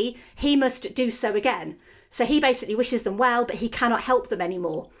Seti, he must do so again. So he basically wishes them well, but he cannot help them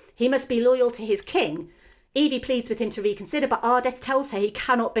anymore. He must be loyal to his king. Evie pleads with him to reconsider, but Ardeth tells her he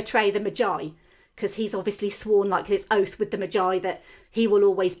cannot betray the Magi, because he's obviously sworn like this oath with the Magi that he will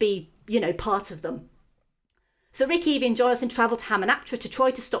always be, you know, part of them. So Rick, Evie and Jonathan travel to Hamunaptra to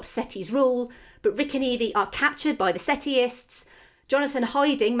try to stop Seti's rule, but Rick and Evie are captured by the Seteists. Jonathan,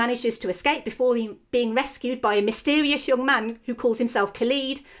 hiding, manages to escape before being rescued by a mysterious young man who calls himself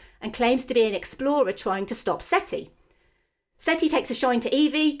Khalid and claims to be an explorer trying to stop Seti. Seti takes a shine to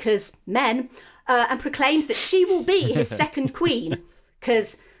Evie, because men, and proclaims that she will be his second queen,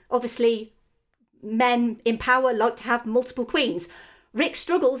 because obviously men in power like to have multiple queens. Rick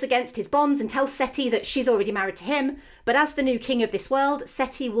struggles against his bonds and tells Seti that she's already married to him, but as the new king of this world,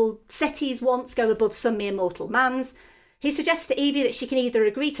 Seti's wants go above some mere mortal man's. He suggests to Evie that she can either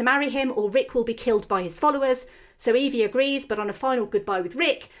agree to marry him or Rick will be killed by his followers. So Evie agrees, but on a final goodbye with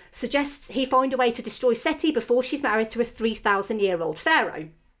Rick, suggests he find a way to destroy Seti before she's married to a 3,000-year-old pharaoh.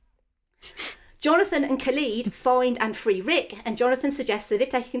 Jonathan and Khalid find and free Rick, and Jonathan suggests that if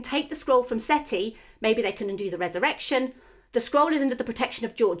they can take the scroll from Seti, maybe they can undo the resurrection. The scroll is under the protection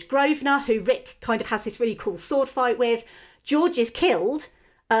of George Grosvenor, who Rick kind of has this really cool sword fight with. George is killed,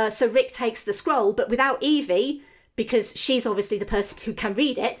 so Rick takes the scroll, but without Evie, because she's obviously the person who can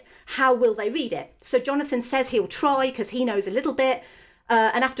read it, how will they read it? So Jonathan says he'll try because he knows a little bit,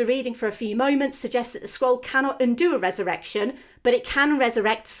 and after reading for a few moments, suggests that the scroll cannot undo a resurrection, but it can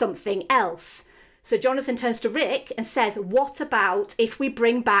resurrect something else. So Jonathan turns to Rick and says, what about if we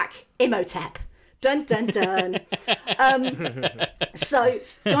bring back Imhotep? Dun, dun, dun. So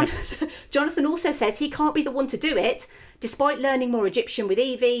Jonathan also says he can't be the one to do it, despite learning more Egyptian with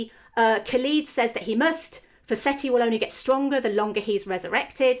Evie. Khalid says that he must, for Seti will only get stronger the longer he's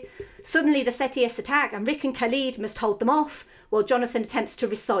resurrected. Suddenly the Seteists attack and Rick and Khalid must hold them off, while Jonathan attempts to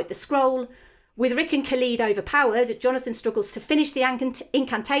recite the scroll. With Rick and Khalid overpowered, Jonathan struggles to finish the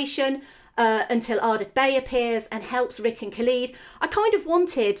incantation until Ardeth Bay appears and helps Rick and Khalid. I kind of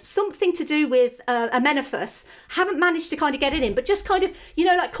wanted something to do with Amenephus. Haven't managed to kind of get it in, but just kind of, you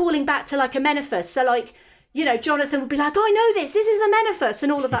know, like calling back to like Amenephus. So like, you know, Jonathan would be like, I know this is Amenephus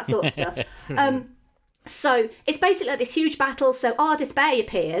and all of that sort of stuff. So it's basically like this huge battle. So Ardeth Bay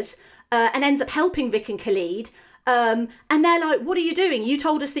appears and ends up helping Rick and Khalid. And they're like, what are you doing? You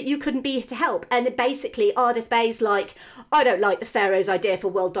told us that you couldn't be here to help. And basically Ardeth Bay's like, I don't like the Pharaoh's idea for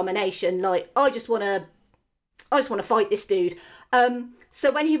world domination. Like, I just want to fight this dude.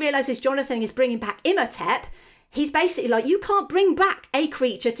 So when he realizes Jonathan is bringing back Imhotep, he's basically like, you can't bring back a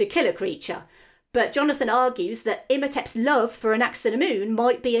creature to kill a creature. But Jonathan argues that Imhotep's love for Anaxunamun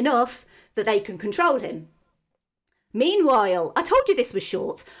might be enough that they can control him. Meanwhile, I told you this was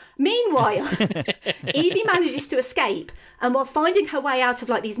short. Meanwhile, Evie manages to escape, and while finding her way out of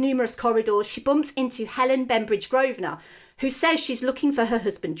like these numerous corridors, she bumps into Helen Bembridge Grosvenor, who says she's looking for her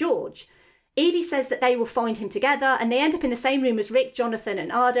husband George. Evie says that they will find him together, and they end up in the same room as Rick, Jonathan,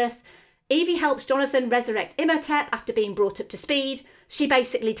 and Ardeth. Evie helps Jonathan resurrect Imhotep after being brought up to speed. She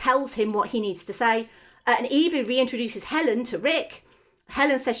basically tells him what he needs to say, and Evie reintroduces Helen to Rick.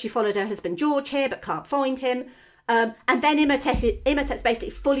 Helen says she followed her husband George here but can't find him. And then Imhotep's basically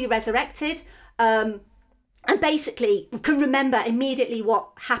fully resurrected and basically can remember immediately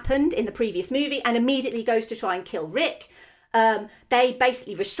what happened in the previous movie and immediately goes to try and kill Rick. They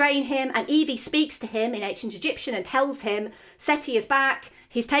basically restrain him, and Evie speaks to him in ancient Egyptian and tells him Seti is back,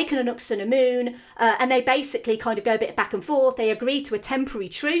 he's taken Anaxunamun, and they basically kind of go a bit back and forth. They agree to a temporary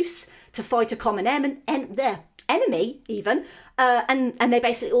truce to fight a common enemy even, and they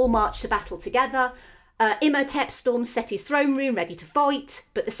basically all march to battle together. Imhotep storms Seti's throne room ready to fight,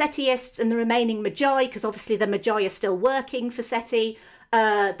 but the Seteists and the remaining Magi, because obviously the Magi are still working for Seti,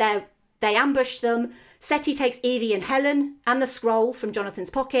 they ambush them. Seti takes Evie and Helen and the scroll from Jonathan's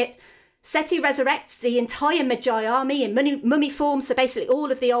pocket. Seti resurrects the entire Magi army in mummy form, so basically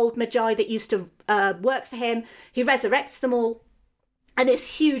all of the old Magi that used to work for him. He resurrects them all, and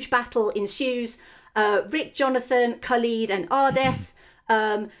this huge battle ensues. Rick, Jonathan, Khalid, and Ardeth.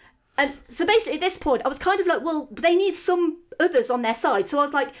 And so basically at this point, I was kind of like, well, they need some others on their side. So I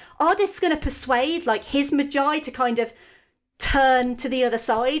was like, Ardeth's going to persuade like his Magi to kind of turn to the other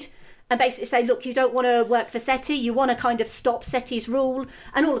side and basically say, look, you don't want to work for Seti, you want to kind of stop Seti's rule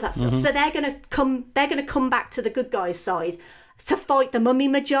and all of that stuff. So they're going to come back to the good guys' side to fight the mummy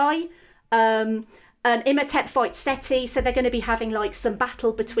Magi. And Imhotep fights Seti, so they're going to be having like some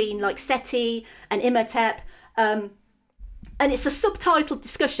battle between like Seti and Imhotep. And it's a subtitled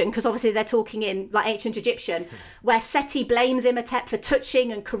discussion because obviously they're talking in like ancient Egyptian, where Seti blames Imhotep for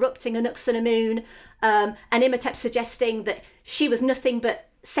touching and corrupting Anck-su-namun, and Imhotep suggesting that she was nothing but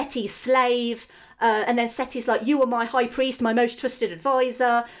Seti's slave. And then Seti's like, you were my high priest, my most trusted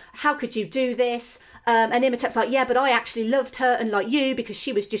advisor. How could you do this? And Imhotep's like, yeah, but I actually loved her unlike you because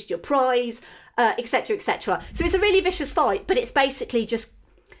she was just your prize, etc., etc. So it's a really vicious fight, but it's basically just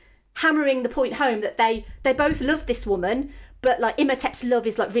hammering the point home that they both love this woman, but like Imhotep's love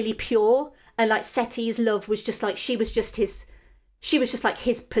is like really pure, and like Seti's love was just like she was just like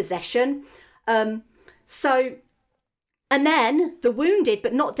his possession. So, and then the wounded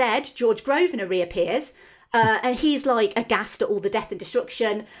but not dead George Grosvenor reappears, and he's like aghast at all the death and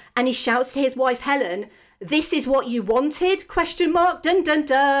destruction, and he shouts to his wife Helen, "This is what you wanted?" ? Dun dun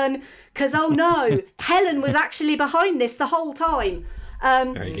dun. Because oh no, Helen was actually behind this the whole time.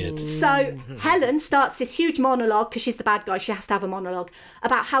 Very good. So Helen starts this huge monologue, because she's the bad guy, she has to have a monologue,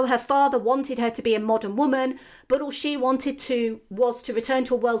 about how her father wanted her to be a modern woman, but all she wanted was to return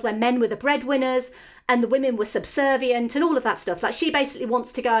to a world where men were the breadwinners and the women were subservient and all of that stuff. Like, she basically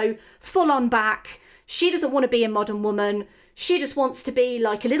wants to go full on back. She doesn't want to be a modern woman. She just wants to be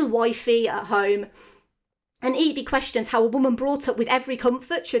like a little wifey at home. And Evie questions how a woman brought up with every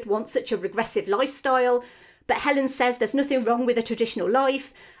comfort should want such a regressive lifestyle. But Helen says there's nothing wrong with a traditional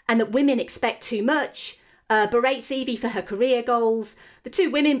life and that women expect too much, berates Evie for her career goals. The two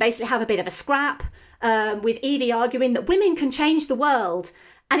women basically have a bit of a scrap, with Evie arguing that women can change the world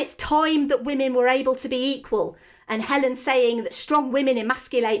and it's time that women were able to be equal. And Helen saying that strong women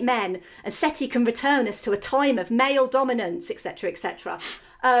emasculate men and Seti can return us to a time of male dominance, etc., etc.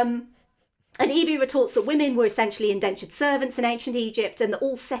 And Evie retorts that women were essentially indentured servants in ancient Egypt and that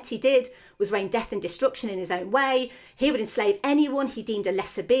all Seti did was rain death and destruction in his own way. He would enslave anyone he deemed a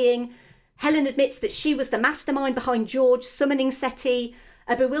lesser being. Helen admits that she was the mastermind behind George summoning Seti,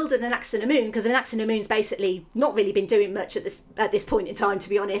 bewildered Anck-su-namun, because Anck-su-namun's basically not really been doing much at this point in time, to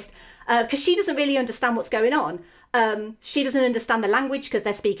be honest, because she doesn't really understand what's going on. She doesn't understand the language because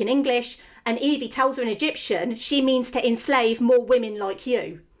they're speaking English, and Evie tells her in Egyptian she means to enslave more women like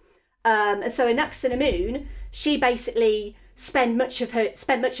you. And so Anck-su-namun, she basically spent much of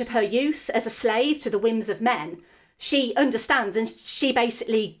her youth as a slave to the whims of men. She understands, and she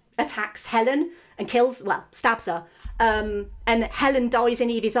basically attacks Helen and stabs her. And Helen dies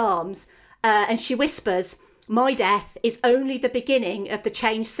in Evie's arms, and she whispers, "My death is only the beginning of the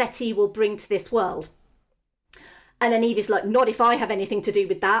change Seti will bring to this world." And then Evie's like, "Not if I have anything to do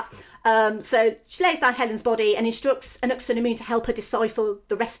with that." So she lays down Helen's body and instructs Anck-su-namun to help her decipher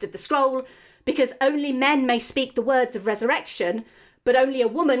the rest of the scroll, because only men may speak the words of resurrection, but only a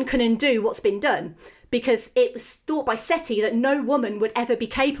woman can undo what's been done, because it was thought by Seti that no woman would ever be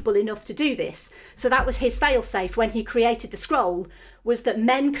capable enough to do this. So that was his failsafe when he created the scroll, was that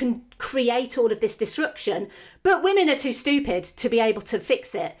men can create all of this destruction, but women are too stupid to be able to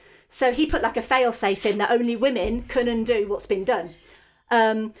fix it. So he put like a failsafe in that only women can undo what's been done.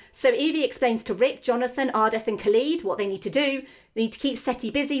 So Evie explains to Rick, Jonathan, Ardeth and Khalid what they need to do. They need to keep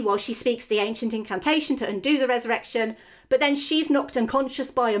Seti busy while she speaks the ancient incantation to undo the resurrection. But then she's knocked unconscious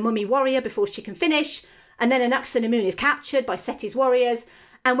by a mummy warrior before she can finish. And then Anck-su-namun is captured by Seti's warriors.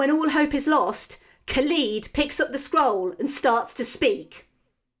 And when all hope is lost, Khalid picks up the scroll and starts to speak.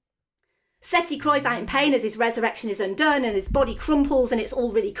 Seti cries out in pain as his resurrection is undone and his body crumples and it's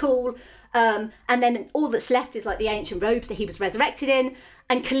all really cool. And then all that's left is like the ancient robes that he was resurrected in.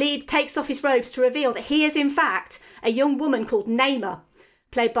 And Khalid takes off his robes to reveal that he is in fact a young woman called Naima,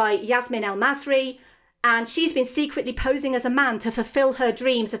 played by Yasmin El-Masri. And she's been secretly posing as a man to fulfill her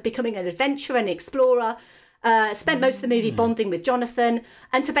dreams of becoming an adventurer and explorer. Spent most of the movie bonding with Jonathan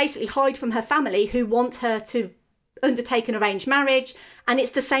and to basically hide from her family who want her to undertake an arranged marriage. And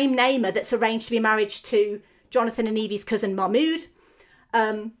it's the same Naima that's arranged to be married to Jonathan and Evie's cousin Mahmoud.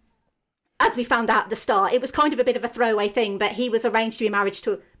 As we found out at the start, it was kind of a bit of a throwaway thing, but he was arranged to be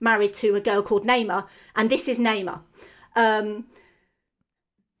married to a girl called Naima, and this is Naima.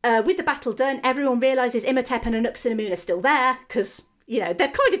 with the battle done, everyone realises Imhotep and Anck-su-namun are still there because, they've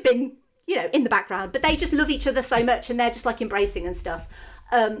kind of been, in the background, but they just love each other so much and they're just like embracing and stuff.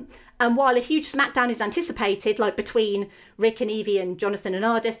 And while a huge smackdown is anticipated, like between Rick and Evie and Jonathan and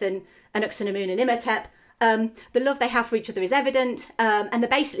Ardith and Anck-su-namun and Imhotep, the love they have for each other is evident. And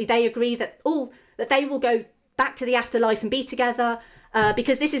they agree that they will go back to the afterlife and be together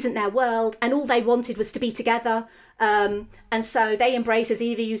because this isn't their world. And all they wanted was to be together. And so they embrace as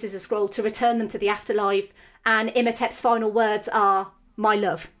Evie uses a scroll to return them to the afterlife. And Imhotep's final words are, "My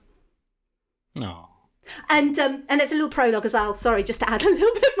love." Oh. And there's a little prologue as well. Sorry, just to add a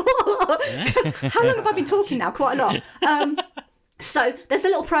little bit more. How long have I been talking now? Quite a lot. So there's a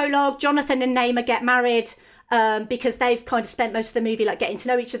little prologue. Jonathan and Naima get married because they've kind of spent most of the movie like getting to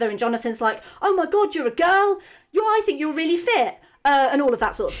know each other. And Jonathan's like, "Oh my God, you're a girl. I think you're really fit," and all of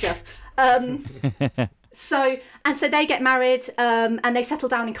that sort of stuff. So they get married and they settle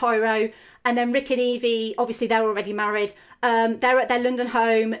down in Cairo. And then Rick and Evie, obviously they're already married. They're at their London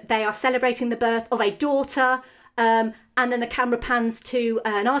home. They are celebrating the birth of a daughter. And then the camera pans to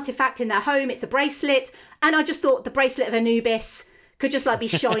an artifact in their home. It's a bracelet. And I just thought the bracelet of Anubis could just like be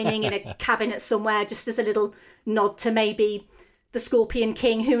shining in a cabinet somewhere, just as a little nod to maybe the Scorpion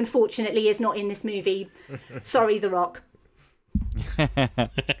King, who unfortunately is not in this movie. Sorry, The Rock.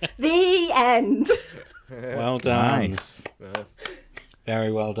 The end. Well done. Nice.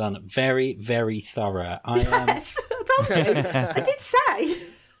 Very well done. Very, very thorough. Yes, I told you. I did say.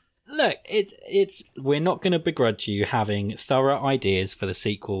 Look, it's we're not going to begrudge you having thorough ideas for the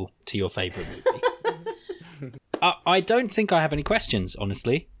sequel to your favourite movie. I don't think I have any questions,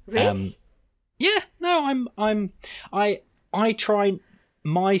 honestly. Really? Yeah, no, I try.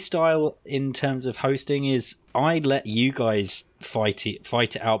 My style in terms of hosting is I let you guys fight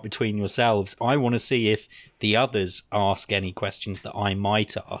it out between yourselves. I want to see if the others ask any questions that I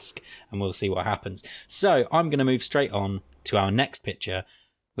might ask, and we'll see what happens. So I'm going to move straight on to our next picture,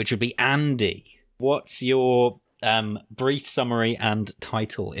 which would be Andy. What's your brief summary and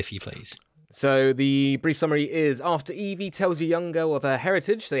title, if you please? So the brief summary is, after Evie tells a young girl of her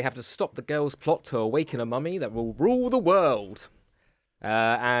heritage, they have to stop the girl's plot to awaken a mummy that will rule the world.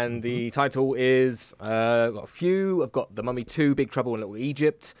 And the title is, I've got a few. I've got The Mummy 2, Big Trouble in Little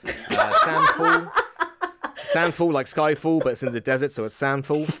Egypt, Sandfall. Sandfall, like Skyfall, but it's in the desert, so it's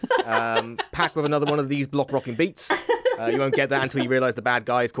Sandfall. Pack with another one of these block rocking beats. You won't get that until you realise the bad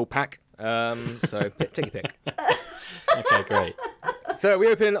guy is called Pack. So take a pick. Okay, great. So we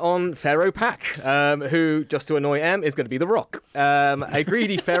open on Pharaoh Pack, who, just to annoy M, is going to be The Rock. A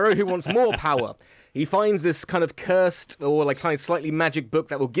greedy pharaoh who wants more power. He finds this kind of cursed or like kind of slightly magic book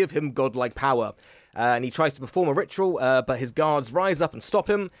that will give him godlike power. And he tries to perform a ritual, but his guards rise up and stop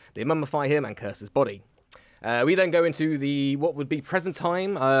him. They mummify him and curse his body. We then go into what would be present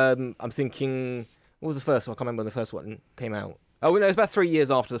time. I'm thinking, what was the first one? I can't remember when the first one came out. Oh, no, it's about 3 years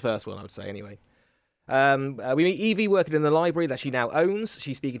after the first one, I would say, anyway. We meet Evie working in the library that she now owns.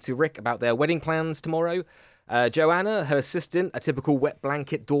 She's speaking to Rick about their wedding plans tomorrow. Joanna, her assistant, a typical wet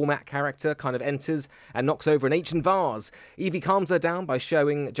blanket doormat character, kind of enters and knocks over an ancient vase. Evie calms her down by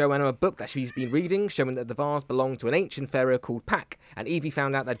showing Joanna a book that she's been reading, showing that the vase belonged to an ancient pharaoh called Pack. And Evie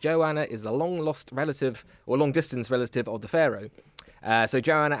found out that Joanna is a long-lost relative, or long-distance relative of the pharaoh. So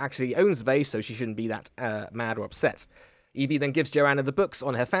Joanna actually owns the vase, so she shouldn't be that mad or upset. Evie then gives Joanna the books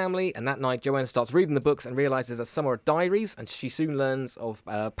on her family, and that night Joanna starts reading the books and realises that some are diaries, and she soon learns of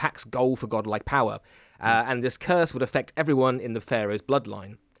Pack's goal for godlike power. And this curse would affect everyone in the pharaoh's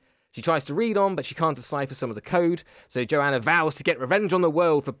bloodline. She tries to read on, but she can't decipher some of the code, so Joanna vows to get revenge on the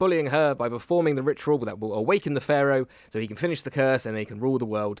world for bullying her by performing the ritual that will awaken the pharaoh so he can finish the curse and they can rule the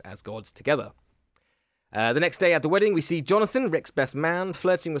world as gods together. The next day at the wedding, we see Jonathan, Rick's best man,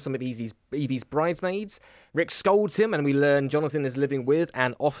 flirting with some of Evie's bridesmaids. Rick scolds him, and we learn Jonathan is living with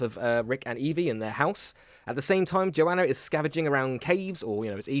and off of Rick and Evie in their house. At the same time, Joanna is scavenging around caves, or,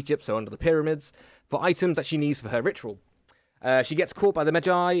 it's Egypt, so under the pyramids, for items that she needs for her ritual. She gets caught by the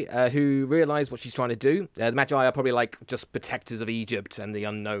Magi, who realise what she's trying to do. The Magi are probably like just protectors of Egypt and the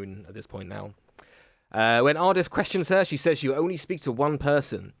unknown at this point now. When Ardith questions her, she says she'll only speak to one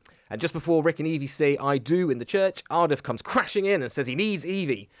person. And just before Rick and Evie say "I do" in the church, Ardith comes crashing in and says he needs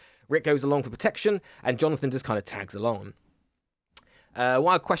Evie. Rick goes along for protection, and Jonathan just kind of tags along.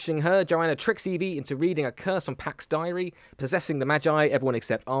 While questioning her, Joanna tricks Evie into reading a curse from Pack's diary, possessing the Magi, everyone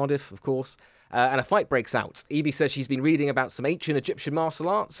except Ardith, of course, and a fight breaks out. Evie says she's been reading about some ancient Egyptian martial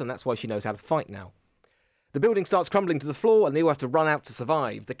arts, and that's why she knows how to fight now. The building starts crumbling to the floor, and they all have to run out to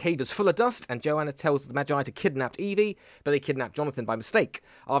survive. The cave is full of dust, and Joanna tells the Magi to kidnap Evie, but they kidnap Jonathan by mistake.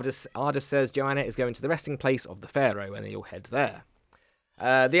 Ardith says Joanna is going to the resting place of the Pharaoh, and they all head there.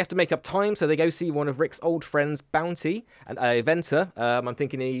 They have to make up time, so they go see one of Rick's old friends, Bounty, an inventor. I'm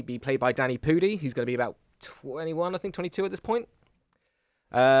thinking he'd be played by Danny Pudi, who's going to be about 21, I think 22 at this point.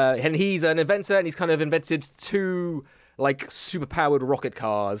 And he's an inventor, and he's kind of invented 2 like super-powered rocket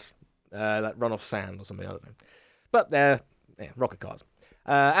cars that run off sand or something. I don't know, but they're rocket cars.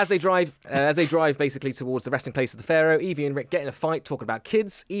 As they drive basically towards the resting place of the Pharaoh, Evie and Rick get in a fight talking about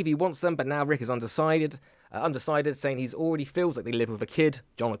kids. Evie wants them, but now Rick is undecided, saying he already feels like they live with a kid,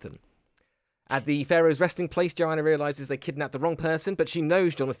 Jonathan. At the Pharaoh's resting place, Joanna realizes they kidnapped the wrong person, but she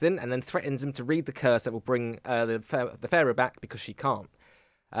knows Jonathan and then threatens him to read the curse that will bring the Pharaoh back because she can't.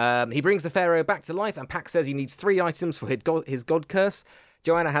 He brings the Pharaoh back to life, and Pac says he needs 3 items for his god curse.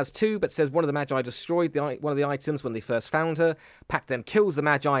 Joanna has 2, but says one of the Magi destroyed one of the items when they first found her. Pac then kills the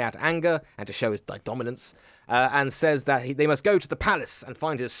Magi out of anger and to show his dominance, and says that they must go to the palace and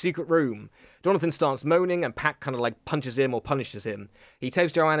find his secret room. Jonathan starts moaning, and Pac kind of like punches him or punishes him. He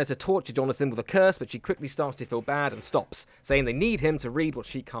tells Joanna to torture Jonathan with a curse, but she quickly starts to feel bad and stops, saying they need him to read what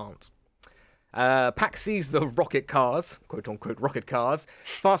she can't. Pac sees the rocket cars, quote-unquote rocket cars,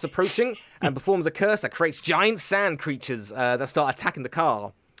 fast approaching and performs a curse that creates giant sand creatures that start attacking the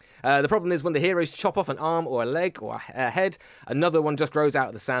car. The problem is when the heroes chop off an arm or a leg or a head, another one just grows out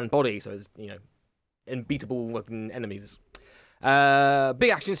of the sand body, so it's, unbeatable enemies. Big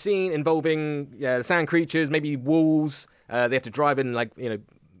action scene involving the sand creatures, maybe walls. They have to drive in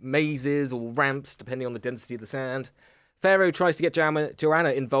mazes or ramps, depending on the density of the sand. Pharaoh tries to get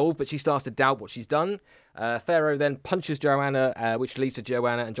Joanna involved, but she starts to doubt what she's done. Pharaoh then punches Joanna, which leads to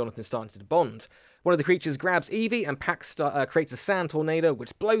Joanna and Jonathan starting to bond. One of the creatures grabs Evie, and Pac creates a sand tornado,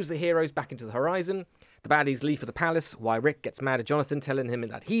 which blows the heroes back into the horizon. The baddies leave for the palace, while Rick gets mad at Jonathan, telling him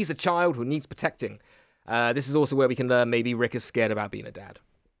that he's a child who needs protecting. This is also where we can learn maybe Rick is scared about being a dad.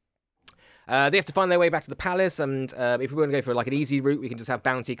 They have to find their way back to the palace, and if we want to go for an easy route, we can just have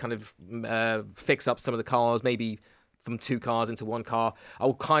Bounty kind of fix up some of the cars, maybe from 2 cars into 1 car.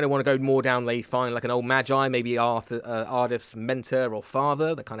 I kind of want to go more down. They find an old Magi, maybe Ardif's mentor or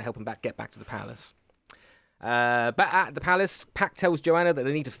father, that kind of help him get back to the palace. But at the palace, Pac tells Joanna that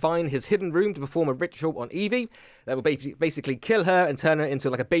they need to find his hidden room to perform a ritual on Evie that will basically kill her and turn her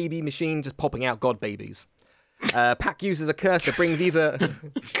into a baby machine, just popping out god babies. Pac uses a curse that brings either...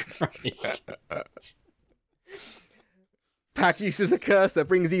 Pac uses a curse that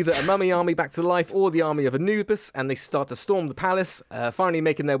brings either a mummy army back to life or the army of Anubis, and they start to storm the palace, finally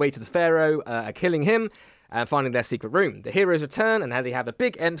making their way to the Pharaoh, killing him, and finding their secret room. The heroes return, and they have a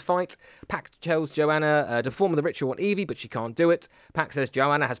big end fight. Pac tells Joanna to perform the ritual on Evie, but she can't do it. Pac says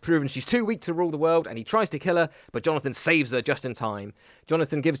Joanna has proven she's too weak to rule the world, and he tries to kill her, but Jonathan saves her just in time.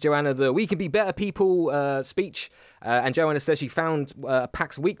 Jonathan gives Joanna the "we can be better people" speech, and Joanna says she found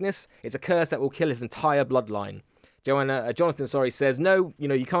Pac's weakness. It's a curse that will kill his entire bloodline. Jonathan says, no,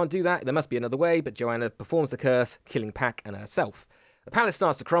 you can't do that. There must be another way, but Joanna performs the curse, killing Pac and herself. The palace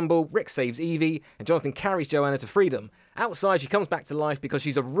starts to crumble, Rick saves Evie, and Jonathan carries Joanna to freedom. Outside, she comes back to life because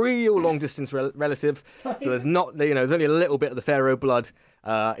she's a real long-distance relative, so there's there's only a little bit of the Pharaoh blood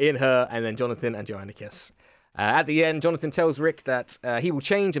in her, and then Jonathan and Joanna kiss. At the end, Jonathan tells Rick that he will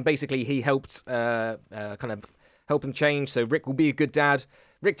change, and basically he helped kind of help him change, so Rick will be a good dad.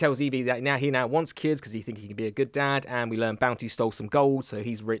 Rick tells Evie that he now wants kids because he thinks he can be a good dad, and we learn Bounty stole some gold, so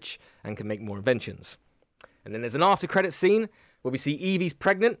he's rich and can make more inventions. And then there's an after-credits scene where we see Evie's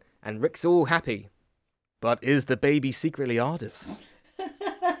pregnant, and Rick's all happy. But is the baby secretly Ardif's?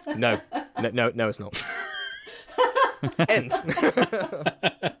 No, it's not. End.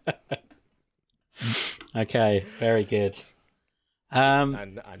 Okay, very good.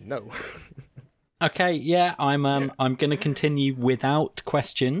 And no. Okay, yeah, I'm going to continue without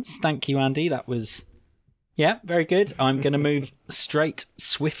questions. Thank you, Andy. That was, very good. I'm going to move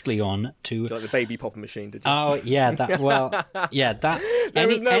swiftly on to Like the baby popping machine, did you? Oh, yeah,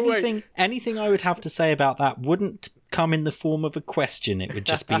 anything I would have to say about that wouldn't come in the form of a question. It would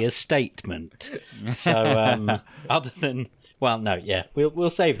just be a statement. So, other than, we'll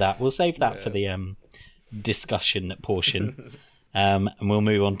save that. We'll save that for the discussion portion. And we'll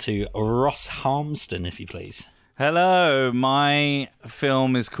move on to Ross Harmston, if you please. Hello, my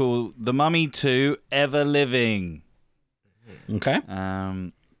film is called The Mummy 2: Ever Living. Okay.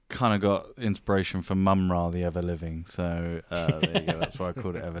 Kind of got inspiration from Mum-Ra, the Ever Living. So there you go. That's why I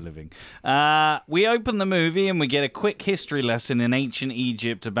called it Ever Living. We open the movie and we get a quick history lesson in ancient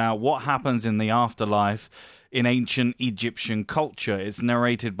Egypt about what happens in the afterlife in ancient Egyptian culture. It's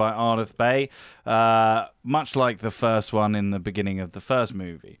narrated by Ardith Bey, much like the first one in the beginning of the first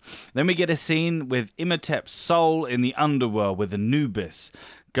movie. Then we get a scene with Imhotep's soul in the underworld with Anubis.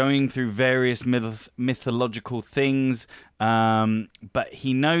 going through various mythological things. But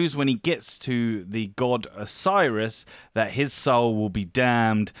he knows when he gets to the god Osiris that his soul will be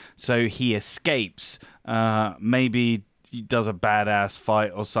damned, so he escapes. Maybe he does a badass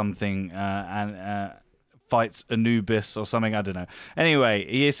fight or something, and fights Anubis or something, I don't know. Anyway,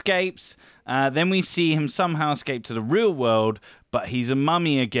 he escapes. Then we see him somehow escape to the real world, but he's a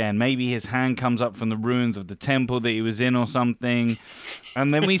mummy again. Maybe his hand comes up from the ruins of the temple that he was in or something.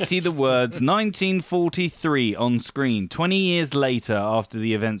 And then we see the words 1943 on screen, 20 years later after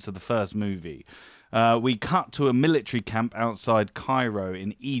the events of the first movie. We cut to a military camp outside Cairo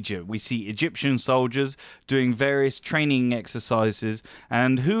in Egypt. We see Egyptian soldiers doing various training exercises.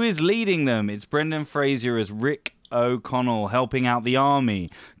 And who is leading them? It's Brendan Fraser as Rick O'Connell helping out the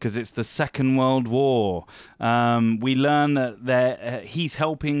army because it's the Second World War. We learn that he's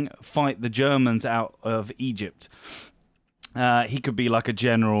helping fight the Germans out of Egypt. He could be like a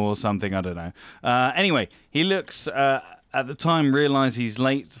general or something, I don't know. Anyway, he looks... at the time, realised he's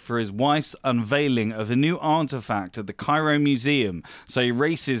late for his wife's unveiling of a new artifact at the Cairo Museum. So he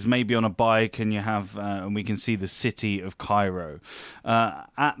races maybe on a bike, and and we can see the city of Cairo.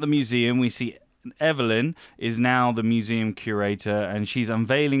 At the museum, we see Evelyn is now the museum curator, and she's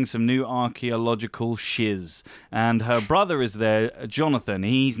unveiling some new archaeological shiz. And her brother is there, Jonathan.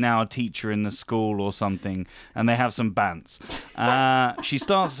 He's now a teacher in the school or something, and they have some bants. She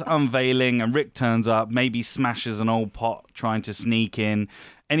starts unveiling, and Rick turns up, maybe smashes an old pot trying to sneak in.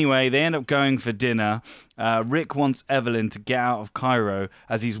 Anyway, they end up going for dinner. Rick wants Evelyn to get out of Cairo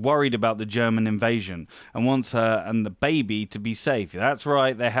as he's worried about the German invasion and wants her and the baby to be safe. That's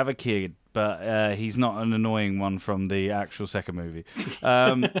right, they have a kid. But he's not an annoying one from the actual second movie.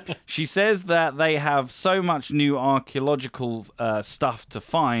 She says that they have so much new archaeological stuff to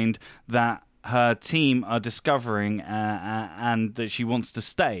find that her team are discovering and that she wants to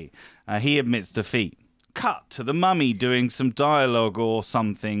stay. He admits defeat. Cut to the mummy doing some dialogue or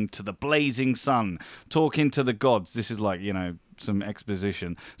something to the blazing sun, talking to the gods. This is like, some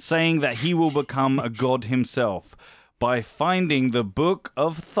exposition, saying that he will become a god himself by finding the Book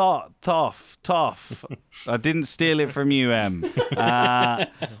of Thoth. I didn't steal it from you, Em. Mine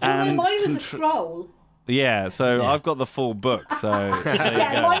was a scroll. Yeah, so I've got the full book. So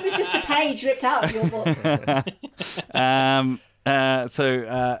mine was just a page ripped out of your book.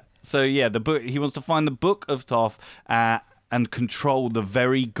 The book. He wants to find the Book of Thoth and control the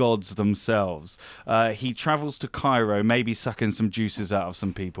very gods themselves. He travels to Cairo, maybe sucking some juices out of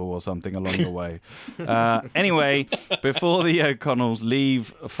some people or something along the way. Anyway, before the O'Connells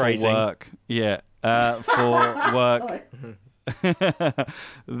leave for work,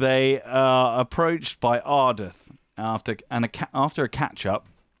 they are approached by Ardith after a catch-up.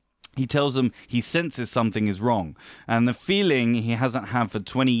 He tells them he senses something is wrong, and the feeling he hasn't had for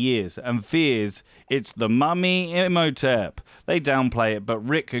 20 years, and fears it's the mummy Imhotep. They downplay it, but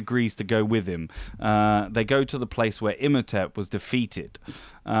Rick agrees to go with him. They go to the place where Imhotep was defeated.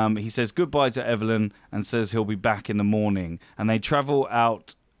 He says goodbye to Evelyn and says he'll be back in the morning, and they travel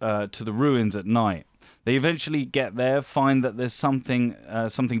out to the ruins at night. They eventually get there, find that there's something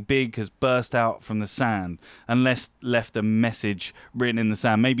big has burst out from the sand and left a message written in the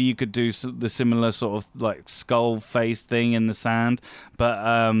sand. Maybe you could do the similar sort of like skull face thing in the sand,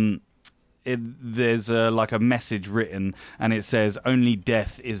 but there's like a message written, and it says, "Only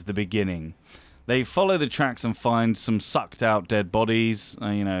death is the beginning." They follow the tracks and find some sucked out dead bodies.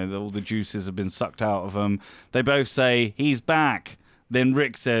 All the juices have been sucked out of them. They both say, "He's back." Then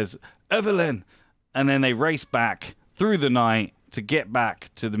Rick says, "Evelyn." And then they race back through the night to get back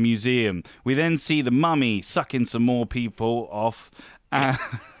to the museum. We then see the mummy sucking some more people off.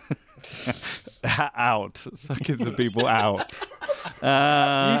 Sucking some people out. You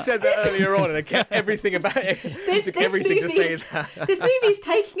said that earlier on, and I kept everything about it. Everything to say that. This movie's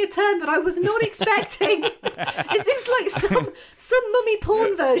taking a turn that I was not expecting. Is this like some mummy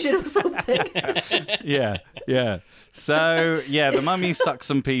porn version or something? Yeah. So, the mummy sucks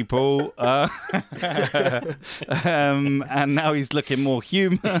some people, and now he's looking more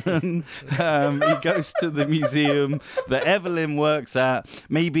human. He goes to the museum that Evelyn works at.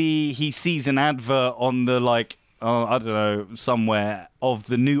 Maybe he sees an advert on the, somewhere of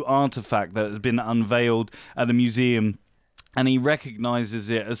the new artifact that has been unveiled at the museum, and he recognizes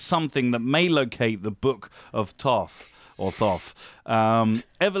it as something that may locate the Book of Thoth.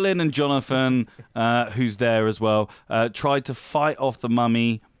 Evelyn and Jonathan, who's there as well, try to fight off the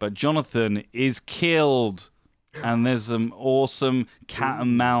mummy, but Jonathan is killed. And there's some awesome cat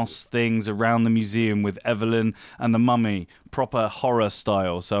and mouse things around the museum with Evelyn and the mummy, proper horror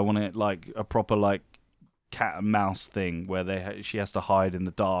style. So I want it like a proper cat and mouse thing where she has to hide in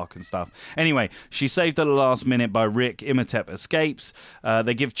the dark and stuff. Anyway, she's saved at the last minute by Rick. Imhotep escapes.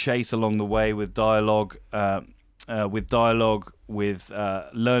 They give chase along the way with dialogue. With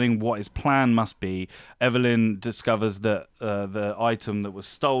learning what his plan must be. Evelyn discovers that the item that was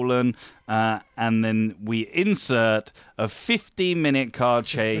stolen, and then we insert a 15-minute car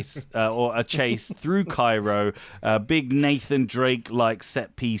chase or a chase through Cairo. Big Nathan Drake-like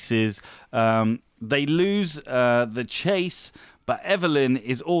set pieces. They lose the chase, but Evelyn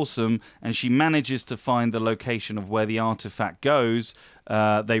is awesome, and she manages to find the location of where the artifact goes.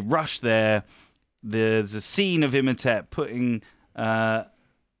 They rush there. There's a scene of Imhotep putting.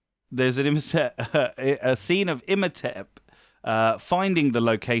 There's a scene of Imhotep finding the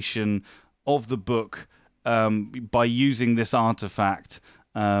location of the book by using this artifact,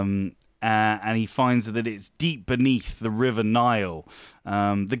 and he finds that it's deep beneath the River Nile.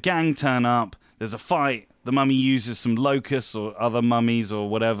 The gang turn up. There's a fight. The mummy uses some locusts or other mummies or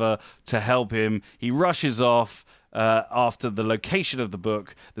whatever to help him. He rushes off. After the location of the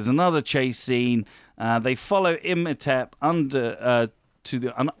book, there's another chase scene. They follow Imhotep to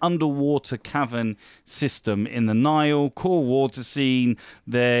an underwater cavern system in the Nile. Core water scene.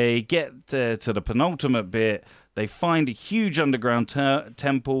 They get to the penultimate bit. They find a huge underground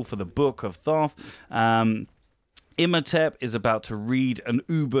temple for the Book of Thoth. Imhotep is about to read an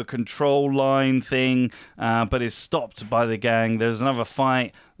Uber control line thing, but is stopped by the gang. There's another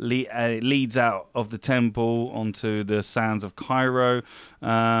fight. Leads out of the temple onto the sands of Cairo.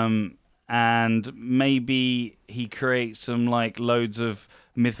 And maybe he creates some loads of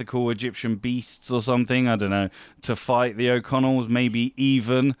mythical Egyptian beasts or something, I don't know, to fight the O'Connells, maybe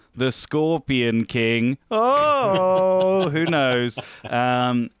even the Scorpion King. Oh, who knows?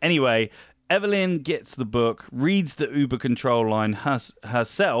 Anyway, Evelyn gets the book, reads the Uber control line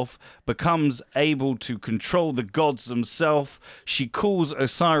herself, becomes able to control the gods themselves. She calls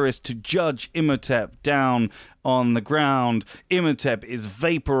Osiris to judge Imhotep down on the ground. Imhotep is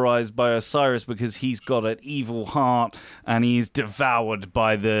vaporized by Osiris because he's got an evil heart, and he is devoured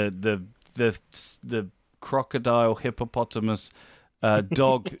by the crocodile hippopotamus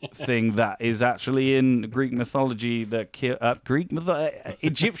dog thing that is actually in Greek mythology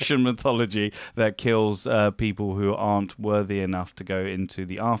Egyptian mythology that kills people who aren't worthy enough to go into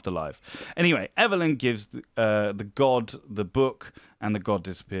the afterlife. Anyway, Evelyn gives the god the book, and the god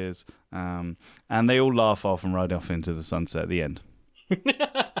disappears, and they all laugh off and ride off into the sunset at the end.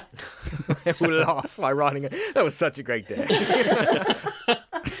 They all laugh while riding it. That was such a great day.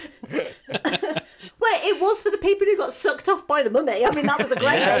 Well, it was for the people who got sucked off by the mummy. I mean, that was a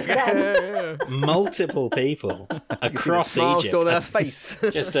great day for them. Multiple people across Smiles Egypt. to their face.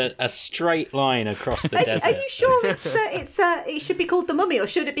 Just a straight line across the desert. Are you sure it should be called the mummy, or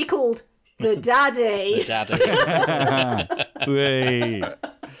should it be called the daddy? The daddy. Wait.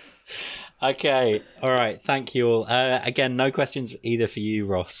 Okay, all right. Thank you all. Again, no questions either for you,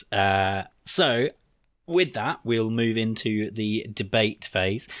 Ross. So, with that, we'll move into the debate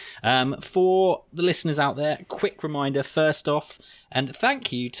phase. For the listeners out there, quick reminder first off, and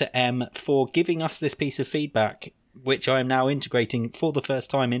thank you to Em for giving us this piece of feedback, which I am now integrating for the first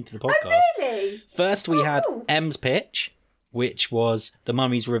time into the podcast. Oh, really? First, we had cool. Em's pitch, which was The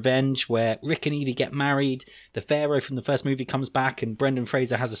Mummy's Revenge, where Rick and Evie get married, the Pharaoh from the first movie comes back, and Brendan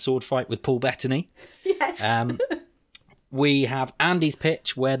Fraser has a sword fight with Paul Bettany. Yes. We have Andy's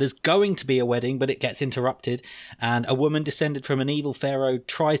pitch, where there's going to be a wedding, but it gets interrupted, and a woman descended from an evil pharaoh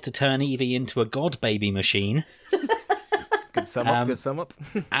tries to turn Evie into a god baby machine. Good sum up.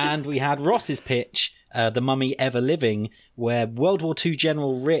 And we had Ross's pitch, The Mummy Ever Living, where World War II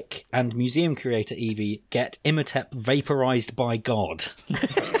General Rick and museum curator Evie get Imhotep vaporized by God.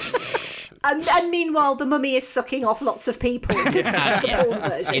 And meanwhile, the mummy is sucking off lots of people. Because that's the porn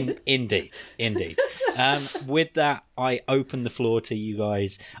version. Indeed. With that, I open the floor to you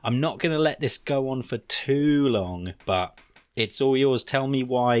guys. I'm not going to let this go on for too long, but it's all yours. Tell me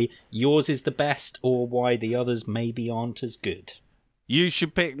why yours is the best, or why the others maybe aren't as good. You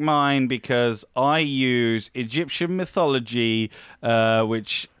should pick mine because I use Egyptian mythology,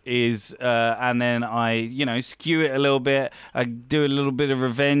 which is, and then I, skew it a little bit. I do a little bit of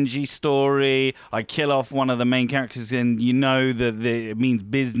revengey story. I kill off one of the main characters, and that it means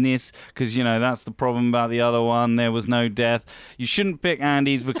business because that's the problem about the other one. There was no death. You shouldn't pick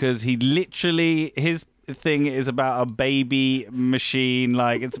Andy's because he literally his thing is about a baby machine.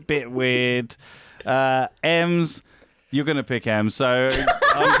 It's a bit weird. M's. You're going to pick M, so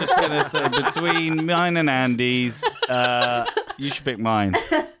I'm just going to say between mine and Andy's, you should pick mine.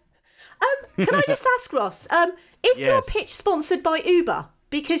 Can I just ask, Ross, is your pitch sponsored by Uber?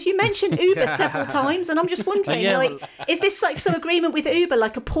 because you mentioned Uber several times, and I'm just wondering, is this like some agreement with Uber,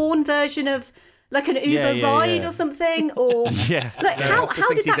 like a porn version of like an Uber ride or something, or like how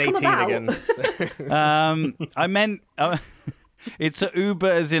did that come about? Again, so. I meant. It's a Uber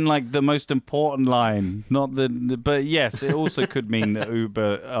as in like the most important line, not but yes, it also could mean that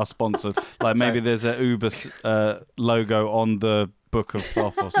Uber are sponsored. Like maybe there's a Uber logo on the Book of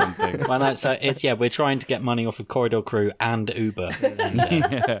Thoth or something. Well, no, so it's we're trying to get money off of Corridor Crew and Uber,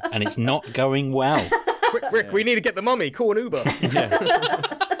 and it's not going well. Rick, we need to get the mummy. Call an Uber.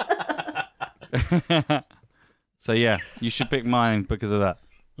 So yeah, you should pick mine because of that.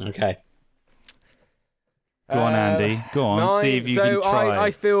 Okay. Go on, Andy. Go on. See if you can try.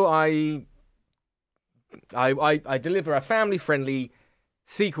 I feel I deliver a family-friendly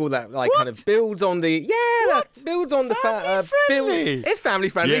sequel that kind of builds on the builds on the it's family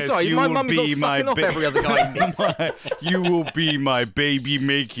friendly. Yes, sorry, my mum's not sucking off every other guy. You will be my baby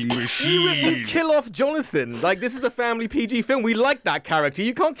making machine. Kill off Jonathan. Like, this is a family PG film. We like that character.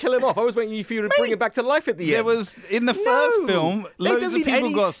 You can't kill him off. I was waiting for you to bring him back to life at the end. There was in the first film, loads of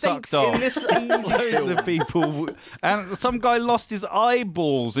people got sucked off. Loads of people, and some guy lost his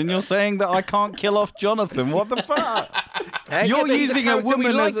eyeballs, and you're saying that I can't kill off Jonathan? What the fuck? You're using a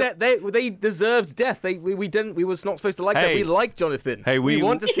woman as they deserved death. We was not supposed to like that. We like Jonathan. Hey, we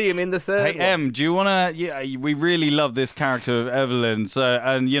want to see him in the third. Hey, Em, do you wanna? Yeah, we really love this character of Evelyn. So,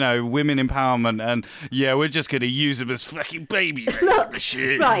 and women empowerment, and we're just gonna use him as fucking baby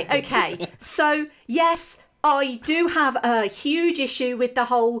machine. Right. Okay. So yes, I do have a huge issue with the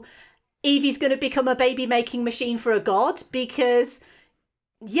whole Evie's going to become a baby making machine for a god, because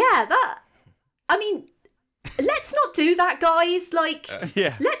let's not do that, guys.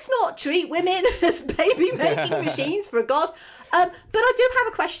 Let's not treat women as baby making machines for a god. But I do have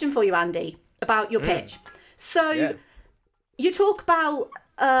a question for you, Andy, about your pitch. So you talk about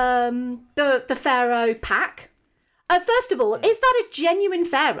the Pharaoh pack. First of all, is that a genuine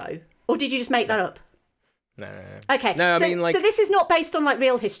Pharaoh, or did you just make that up? No. Okay. No, so this is not based on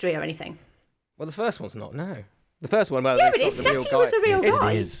real history or anything. Well, the first one's not. No, the first one. Well, but it said he was a real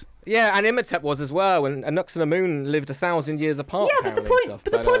guy. It is. Yeah, and Imhotep was as well, and Nux and Amun lived 1,000 years apart. Yeah, but the point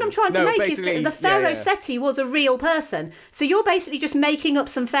I'm trying to make is that the Pharaoh Seti was a real person. So you're basically just making up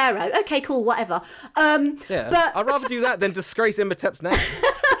some Pharaoh. Okay, cool, whatever. But I'd rather do that than disgrace Imhotep's name.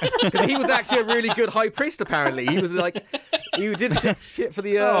 Because he was actually a really good high priest, apparently. He was he did shit for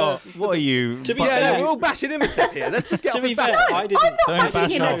the... what are you... To be fair, we're all bashing Imhotep here. Let's just get off his back. I'm not bashing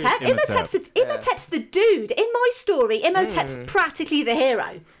Imhotep. Imhotep's the dude. In my story, Imhotep's practically the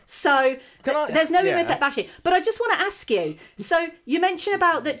hero. So there's no Imhotep bashing. But I just want to ask you, so you mentioned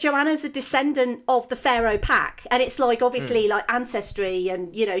about that Joanna's a descendant of the Pharaoh pack, and it's like obviously like ancestry,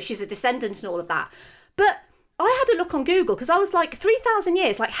 and she's a descendant and all of that. But I had a look on Google because I was like, 3,000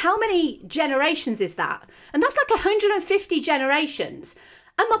 years, like how many generations is that? And that's like 150 generations.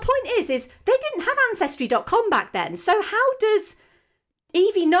 And my point is they didn't have Ancestry.com back then. So how does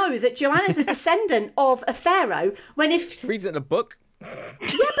Evie know that Joanna's a descendant of a pharaoh when if... She reads it in a book.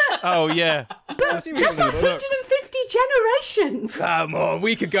 Oh, yeah. But that's like 150 generations. Come on,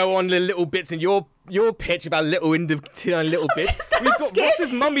 we could go on little bits in your pitch about little bits. What's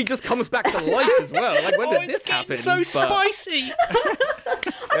his mummy just comes back to life as well? Like, when did this happen? So spicy.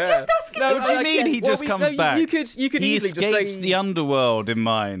 I'm just asking. No, what do you mean he just comes back? You could he easily escapes just say... the underworld in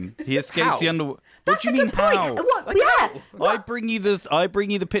mine. He escapes the underworld. That's what do you mean how? What? I bring you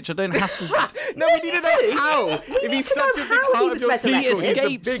the pitch. I don't have to. No, we need to know how. If he's such a big part of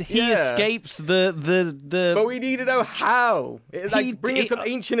your he escapes the. But we need to know how. Bring in some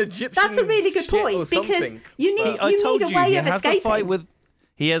ancient Egyptian. That's a really good point, because you need a way of escaping.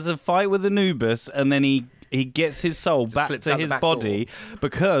 He has a fight with Anubis, and then he gets his soul back to his body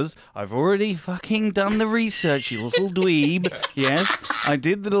because I've already fucking done the research, you little dweeb. Yes, I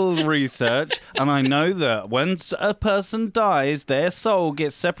did the little research, and I know that when a person dies, their soul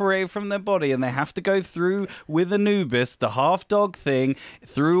gets separated from their body, and they have to go through with Anubis, the half-dog thing,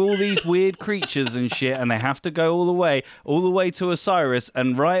 through all these weird creatures and shit, and they have to go all the way to Osiris,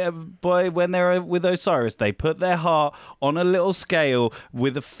 and when they're with Osiris, they put their heart on a little scale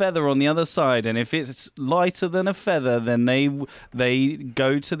with a feather on the other side, and if it's lighter than a feather, then they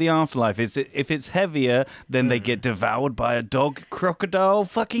go to the afterlife. If it's heavier, then they get devoured by a dog, crocodile,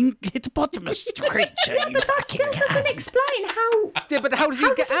 fucking hippopotamus creature. Yeah, but that still doesn't explain how. Yeah, but how does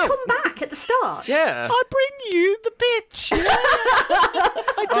he get out? Come back at the start? Yeah, I bring you the bitch.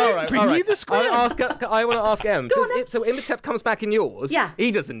 I don't bring you the squid. I want to ask Em. So Imhotep comes back in yours. Yeah.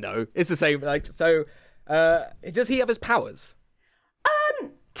 He doesn't know. It's the same. Does he have his powers?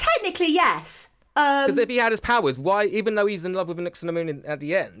 Technically, yes. Because if he had his powers, why, even though he's in love with Anck-su-namun at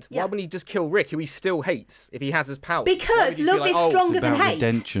the end, why wouldn't he just kill Rick, who he still hates, if he has his powers? Because love is stronger than hate.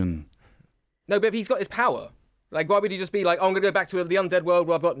 Redemption. No, but if he's got his power, like, why would he just be like, oh, I'm going to go back to the undead world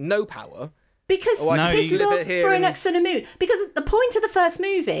where I've got no power? Because his love for Anck-su-namun. Because the point of the first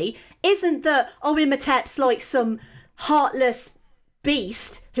movie isn't that, Imhotep's like some heartless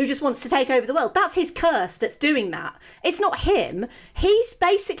beast who just wants to take over the world. That's his curse that's doing that. It's not him. He's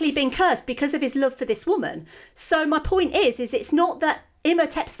basically been cursed because of his love for this woman. So my point is it's not that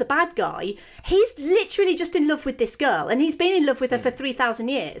Imhotep's the bad guy. He's literally just in love with this girl, and he's been in love with her for 3,000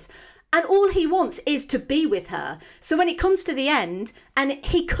 years. And all he wants is to be with her. So when it comes to the end, and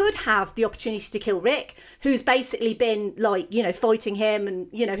he could have the opportunity to kill Rick, who's basically been like, fighting him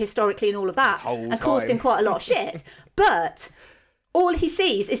and, historically and all of that, and caused him quite a lot of shit. But all he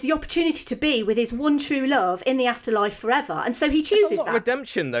sees is the opportunity to be with his one true love in the afterlife forever. And so he chooses that.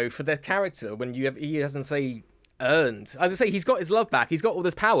 Redemption, though, for their character when he hasn't, say, earned. As I say, he's got his love back. He's got all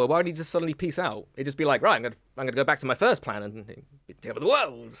this power. Why would he just suddenly peace out? He'd just be like, right, I'm gonna go back to my first plan and take over the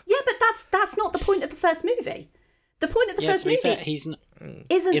world. Yeah, but that's not the point of the first movie. The point of the first movie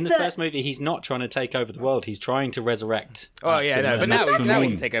in the first movie, he's not trying to take over the world. He's trying to resurrect. Oh yeah, no, but now he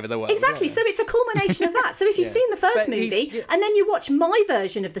can take over the world. Exactly. Yeah. So it's a culmination of that. So if you've seen the first movie and then you watch my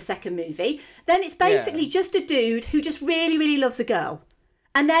version of the second movie, then it's basically just a dude who just really, really loves a girl,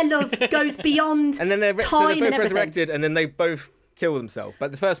 and their love goes beyond and then they're time both and everything. resurrected, and then they both kill themselves.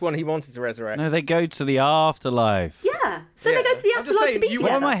 But the first one he wanted to resurrect. No, they go to the afterlife. Yeah. So they go to the afterlife to be together.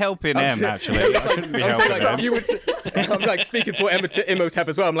 Why am I helping him, actually? I shouldn't be helping him. I'm like speaking for Imhotep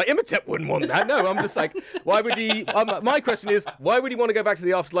as well. I'm like, Imhotep wouldn't want that. No, I'm just like, why would he? My question is, why would he want to go back to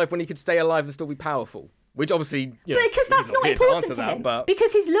the afterlife when he could stay alive and still be powerful? Which obviously, because that's not important to him. But...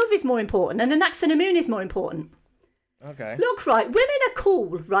 Because his love is more important, and Anck-su-namun is more important. Okay. Look, right, women are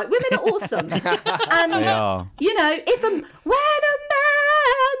cool, right? Women are awesome. And, they are. When a man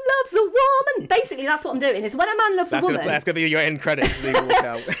loves a woman, basically that's what I'm doing, is when a man loves a woman. That's going to be your end credits. When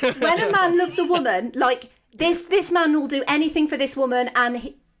a man loves a woman, like, this man will do anything for this woman, and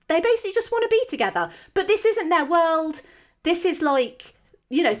they basically just want to be together. But this isn't their world. This is like,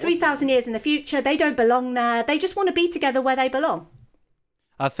 3,000 years in the future. They don't belong there. They just want to be together where they belong.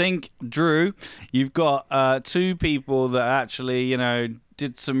 I think, Drew, you've got two people that actually,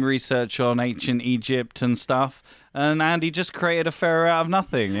 did some research on ancient Egypt and stuff, and Andy just created a pharaoh out of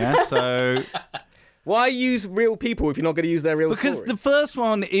nothing, yeah? So... Why use real people if you're not going to use their real stories? Because the first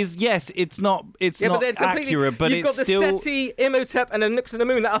one is, yes, it's not accurate, but it's still... You've got the Seti, Imhotep, and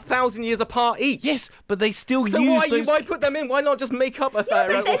Anck-su-namun that are 1,000 years apart each. Yes, but they still so use those... why put them in? Why not just make up a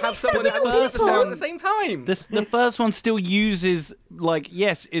pharaoh or have someone that was at the same time? The first one still uses,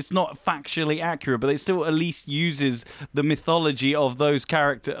 yes, it's not factually accurate, but it still at least uses the mythology of those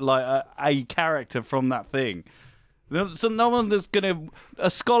characters, a character from that thing. So no one a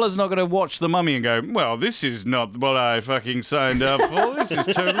scholar's not gonna watch The Mummy and go, well, this is not what I fucking signed up for. This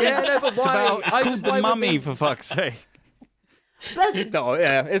is totally. But why? It's called The Mummy, for fuck's sake. But it's not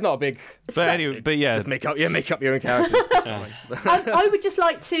a big. But anyway, just make up your own characters. I would just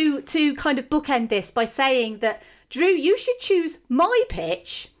like to kind of bookend this by saying that, Drew, you should choose my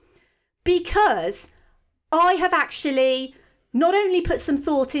pitch, because I have actually not only put some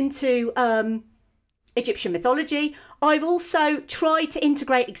thought into Egyptian mythology, I've also tried to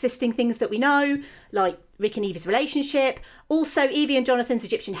integrate existing things that we know, like Rick and Evie's relationship, also Evie and Jonathan's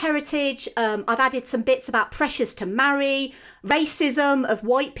Egyptian heritage. I've added some bits about pressures to marry, racism of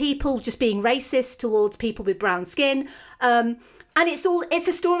white people just being racist towards people with brown skin. And it's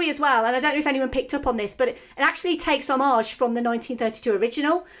a story as well, and I don't know if anyone picked up on this, but it actually takes homage from the 1932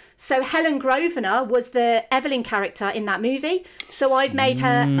 original. So Helen Grosvenor was the Evelyn character in that movie. So I've made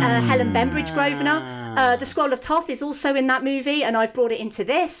her Helen Bembridge Grosvenor. The Scroll of Thoth is also in that movie, and I've brought it into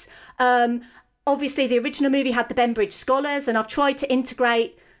this. Obviously, the original movie had the Bembridge scholars, and I've tried to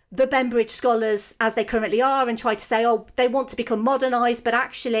integrate the Bembridge scholars as they currently are and try to say, they want to become modernised, but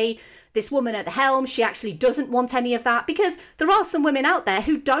actually... this woman at the helm, she actually doesn't want any of that, because there are some women out there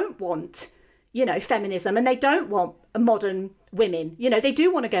who don't want, feminism, and they don't want modern women. They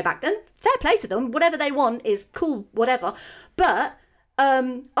do want to go back. And fair play to them. Whatever they want is cool, whatever. But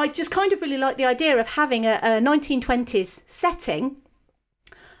I just kind of really like the idea of having a 1920s setting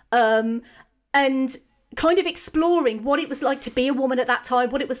and kind of exploring what it was like to be a woman at that time,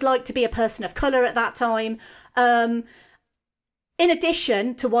 what it was like to be a person of colour at that time. In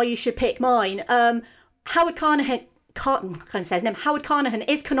addition to why you should pick mine, Howard Carnahan, Howard Carnahan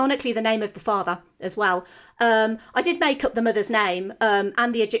is canonically the name of the father as well. I did make up the mother's name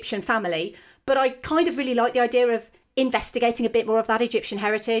and the Egyptian family, but I kind of really like the idea of investigating a bit more of that Egyptian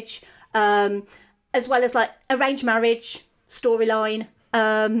heritage, as well as like arranged marriage storyline.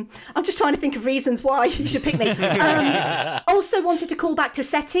 I'm just trying to think of reasons why you should pick me. Also wanted to call back to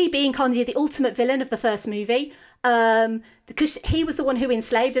Seti being kind of the ultimate villain of the first movie, because he was the one who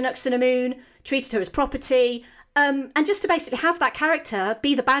enslaved Anck-su-namun, treated her as property, and just to basically have that character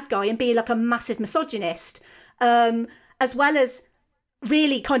be the bad guy and be like a massive misogynist, as well as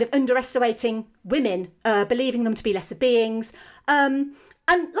really kind of underestimating women, believing them to be lesser beings. And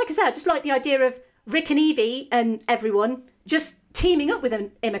like I said, I just like the idea of Rick and Evie and everyone just teaming up with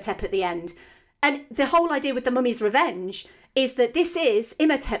an Imhotep at the end. And the whole idea with the Mummy's Revenge is that this is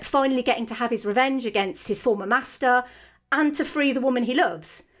Imhotep finally getting to have his revenge against his former master and to free the woman he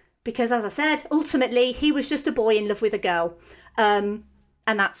loves. Because as I said, ultimately he was just a boy in love with a girl. And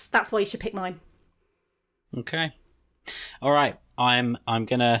that's why you should pick mine. Okay. All right. I'm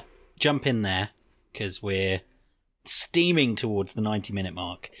gonna jump in there because we're steaming towards the 90-minute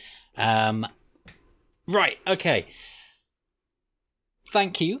mark. Right. Okay.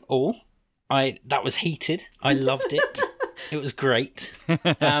 Thank you all. That was heated. I loved it. It was great.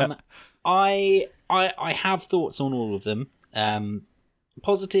 I have thoughts on all of them,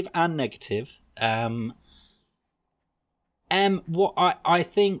 positive and negative. What I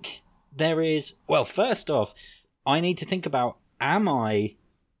think there is. Well, first off, I need to think about: am I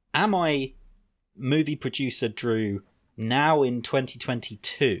movie producer Drew now in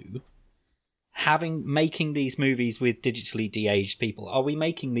 2022? Making these movies with digitally de-aged people, are we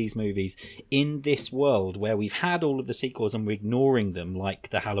making these movies in this world where we've had all of the sequels and we're ignoring them like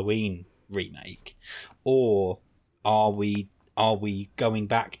the Halloween remake, or are we going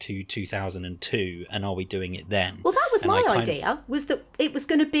back to 2002 and are we doing it then? Well, that was my idea, was that it was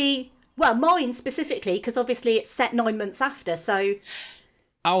going to be, well, mine specifically, because obviously it's set 9 months after, so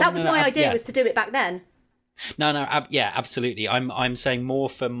that was my idea, was to do it back then. Yeah, absolutely. I'm saying more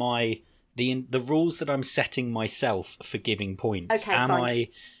for the rules that I'm setting myself for giving points.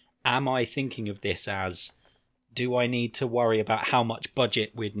 Okay, am I thinking of this as, do I need to worry about how much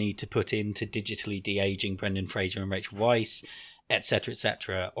budget we'd need to put into digitally de-aging Brendan Fraser and Rachel Weisz,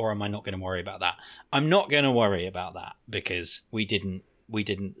 etc., or am I not going to worry about that? I'm not going to worry about that because we didn't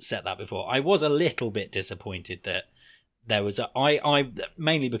set that before. I was a little bit disappointed that there was I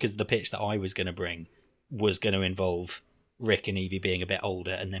mainly because the pitch that I was going to bring was going to involve Rick and Evie being a bit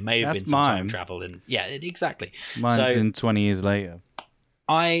older, and there may have been some time travel, and exactly. Mine's in 20 years later.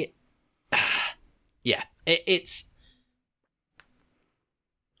 It's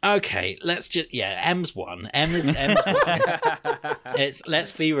okay. Let's just M's one. M's one.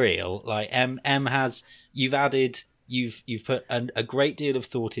 Let's be real. Like M has you've put a great deal of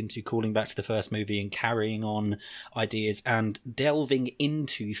thought into calling back to the first movie and carrying on ideas and delving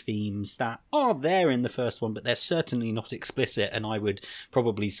into themes that are there in the first one, but they're certainly not explicit, and I would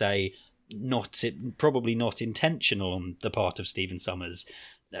probably say probably not intentional on the part of Stephen Sommers,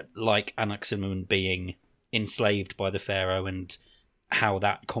 like Anck-su-namun being enslaved by the pharaoh and how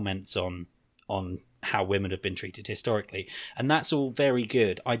that comments on how women have been treated historically, and that's all very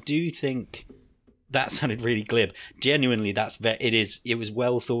good. I do think that sounded really glib. Genuinely, it was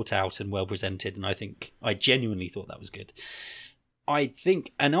well thought out and well presented, and I genuinely thought that was good. I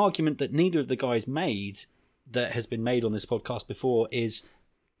think an argument that neither of the guys made, that has been made on this podcast before, is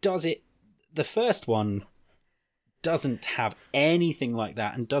the first one doesn't have anything like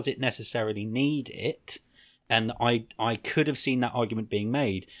that, and does it necessarily need it? And I could have seen that argument being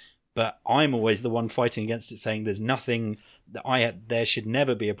made, but I'm always the one fighting against it, saying there's nothing there should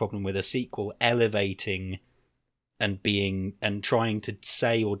never be a problem with a sequel elevating and trying to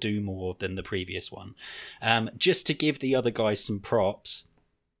say or do more than the previous one. Just to give the other guys some props,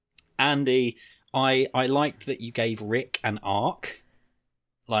 Andy, I liked that you gave Rick an arc.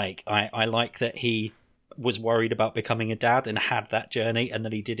 Like I like that he was worried about becoming a dad and had that journey, and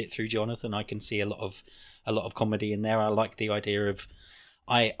that he did it through Jonathan. I can see a lot of comedy in there. I like the idea of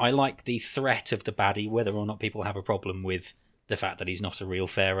I like the threat of the baddie, whether or not people have a problem with the fact that he's not a real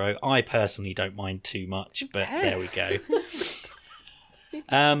pharaoh. I personally don't mind too much, but there we go.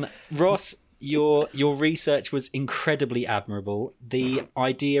 Ross, your research was incredibly admirable. The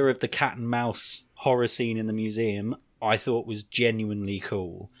idea of the cat and mouse horror scene in the museum, I thought was genuinely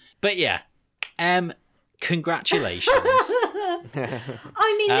cool. But yeah, congratulations.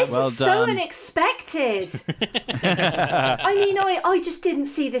 I mean, this is so unexpected. I mean, I just didn't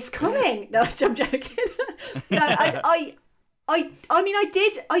see this coming. No, I'm joking. No, I mean,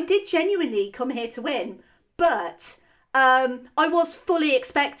 I did genuinely come here to win, but I was fully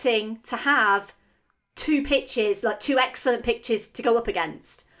expecting to have two pitches, like two excellent pitches to go up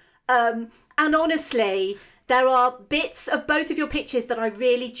against. And honestly, There are bits of both of your pitches that I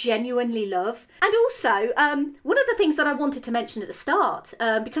really genuinely love. And also, one of the things that I wanted to mention at the start,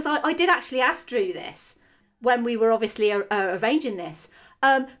 because I did actually ask Drew this when we were obviously arranging this,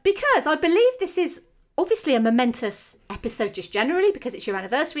 because I believe this is obviously a momentous episode just generally because it's your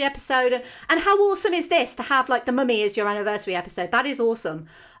anniversary episode. And how awesome is this to have like The Mummy as your anniversary episode? That is awesome.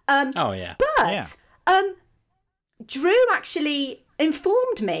 Oh, yeah. But Drew actually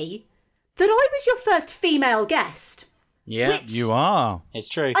informed me that I was your first female guest. Yeah, which, You are. it's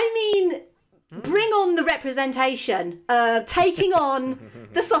true. I mean, bring on the representation. Taking on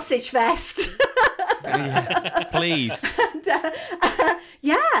the sausage fest. Please. And,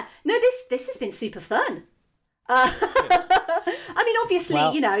 yeah, no, this has been super fun. I mean, obviously,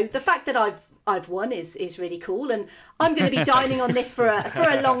 Well- you know, the fact that I've won is really cool, and I'm going to be dining on this for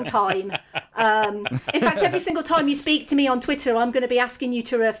a long time. In fact, every single time you speak to me on Twitter, I'm going to be asking you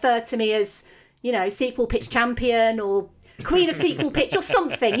to refer to me as, you know, sequel pitch champion or queen of sequel pitch or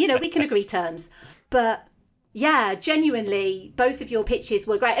something. You know, we can agree terms. But yeah, genuinely, both of your pitches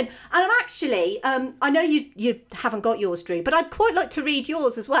were great, and I'm actually, I know you haven't got yours, Drew, but I'd quite like to read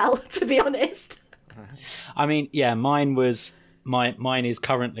yours as well, to be honest. I mean, yeah, mine is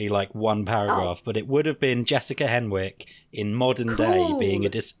currently like one paragraph, but it would have been Jessica Henwick in modern day Cool.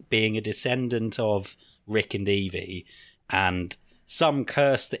 being a descendant of Rick and Evie, and some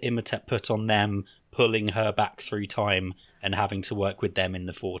curse that Imhotep put on them, pulling her back through time and having to work with them in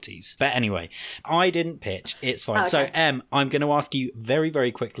the 40s. But anyway, I didn't pitch. It's fine. Okay. So, I'm going to ask you very,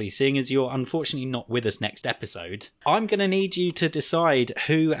 very quickly, seeing as you're unfortunately not with us next episode, I'm going to need you to decide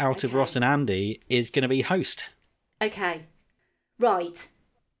who out of Ross and Andy is going to be host. Okay. Right.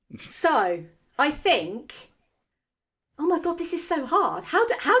 So, I think... Oh my God, this is so hard. How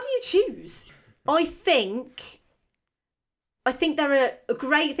do you choose? I think there are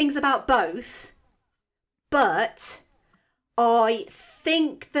great things about both, but I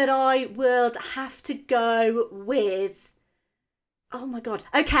think that I will have to go with... Oh my God.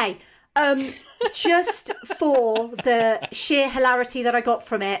 Okay. Just for the sheer hilarity that I got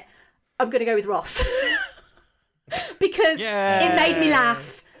from it, I'm going to go with Ross. Because it made me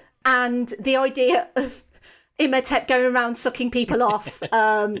laugh, and the idea of Imhotep going around sucking people off,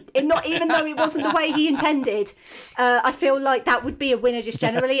 not even though it wasn't the way he intended, I feel like that would be a winner just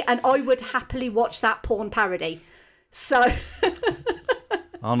generally, and I would happily watch that porn parody. So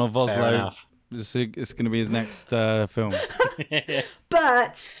Arnold Fair Vosloo. enough. It's going to be his next film.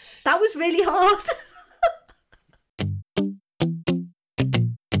 but that was really hard.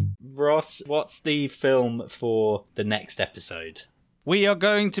 Ross, what's the film for the next episode? We are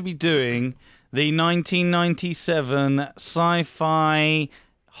going to be doing the 1997 sci-fi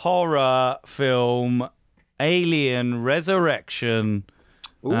horror film Alien Resurrection.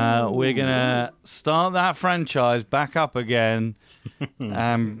 We're going to start that franchise back up again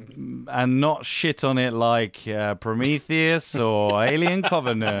and not shit on it like Prometheus or Alien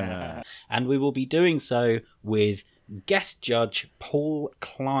Covenant. And we will be doing so with guest judge Paul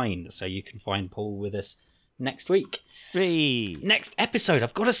Klein. So you can find Paul with us next week. Next episode.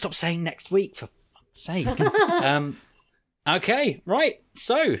 I've got to stop saying next week, for fuck's sake. Okay, right.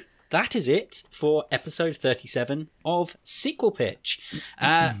 So that is it for episode 37 of Sequel Pitch.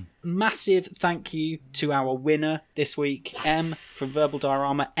 Massive thank you to our winner this week, Em from Verbal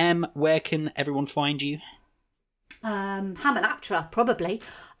Diorama. Em, where can everyone find you? Hammond Aptra, probably.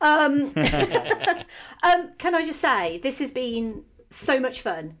 Can I just say, this has been so much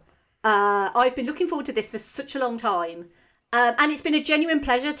fun. I've been looking forward to this for such a long time. And it's been a genuine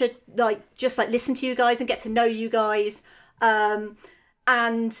pleasure to just listen to you guys and get to know you guys.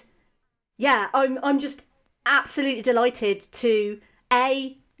 And yeah, I'm just absolutely delighted to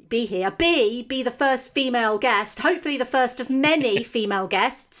A, be here, B, be the first female guest, hopefully the first of many female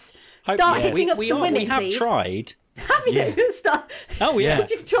guests. Start hitting up some women, we have please. tried. Have you? Start... Oh, yeah.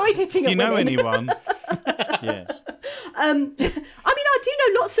 You've tried hitting If up you know women. anyone. Yeah. I mean, I do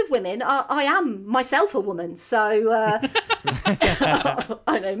know lots of women. I am myself a woman, so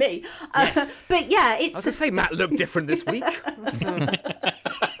I know me. But yeah, I was it's going to say Matt looked different this week.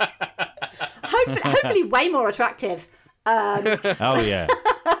 hopefully way more attractive. Oh, yeah.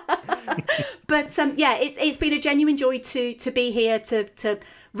 But yeah, it's been a genuine joy to be here to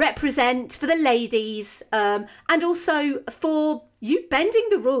represent for the ladies, and also for you bending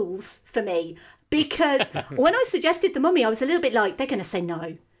the rules for me. Because when I suggested The Mummy, I was a little bit like, they're going to say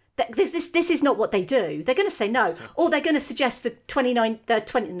no. This is not what they do. They're going to say no, or they're going to suggest the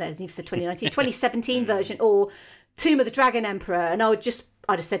 2017 version, or Tomb of the Dragon Emperor, and I'd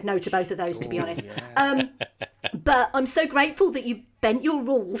have said no to both of those, to be honest. But I'm so grateful that you bent your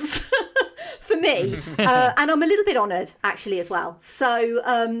rules for me, and I'm a little bit honoured actually as well.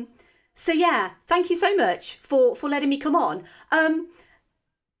 So yeah, thank you so much for letting me come on. Can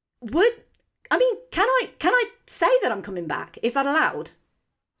I say that I'm coming back? Is that allowed?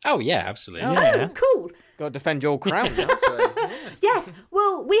 Oh yeah, absolutely. Yeah. Oh, cool. Got to defend your crown now. So, yeah. Yes,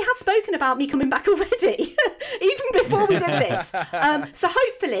 well, we have spoken about me coming back already, even before we did this. So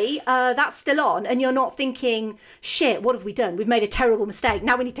hopefully that's still on, and you're not thinking, shit, what have we done? We've made a terrible mistake.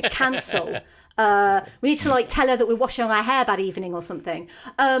 Now we need to cancel. We need to tell her that we're washing our hair that evening or something.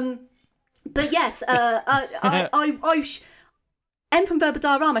 But yes, M from Verbal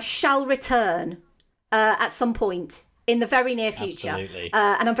Diorama shall return at some point in the very near future. Absolutely.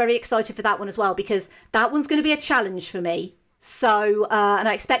 And I'm very excited for that one as well, because that one's going to be a challenge for me. So, and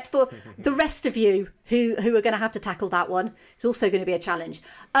I expect for the rest of you who are going to have to tackle that one, it's also going to be a challenge.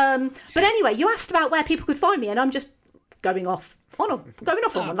 But anyway, you asked about where people could find me, and I'm just going off on one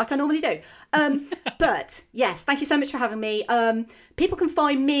like I normally do. But yes, thank you so much for having me. People can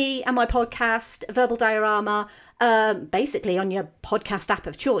find me and my podcast, Verbal Diorama, basically on your podcast app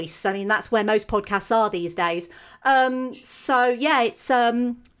of choice. I mean, that's where most podcasts are these days. So yeah, it's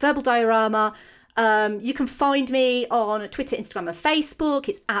Verbal Diorama. You can find me on Twitter, Instagram, and Facebook.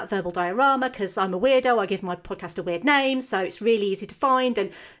 It's at Verbal Diorama, because I'm a weirdo. I give my podcast a weird name, so it's really easy to find,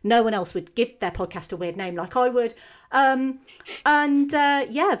 and no one else would give their podcast a weird name like I would.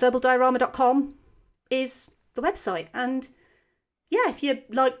 Verbaldiorama.com is the website. And yeah, if you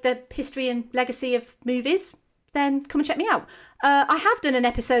like the history and legacy of movies, then come and check me out. I have done an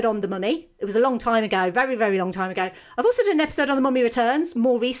episode on The Mummy. It was a long time ago, very, very long time ago. I've also done an episode on The Mummy Returns,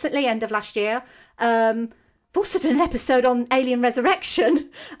 more recently, end of last year. I've also done an episode on Alien Resurrection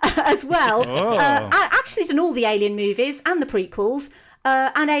as well. I actually done all the Alien movies and the prequels,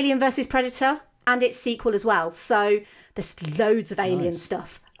 and Alien vs. Predator and its sequel as well. So there's loads of Alien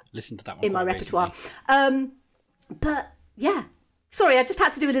stuff Listen to that one in my quite repertoire. recently. But yeah. Sorry, I just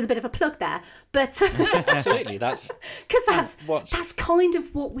had to do a little bit of a plug there, but Absolutely, that's because that's kind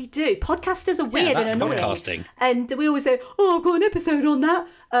of what we do. Podcasters are weird and that's annoying, podcasting. and we always say, "Oh, I've got an episode on that."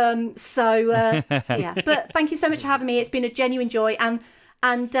 So yeah. But thank you so much for having me. It's been a genuine joy, and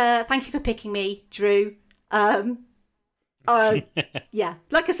thank you for picking me, Drew. Yeah,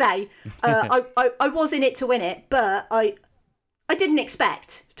 like I say, I was in it to win it, but I didn't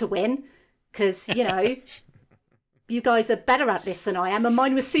expect to win, because you guys are better at this than I am, and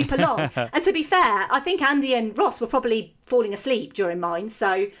mine was super long. And to be fair, I think Andy and Ross were probably falling asleep during mine.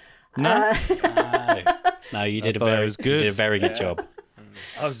 So No, No, you did a thought it was good. very good job.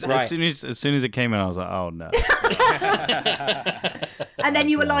 Right. Right. As soon as it came in, I was like, oh no. and then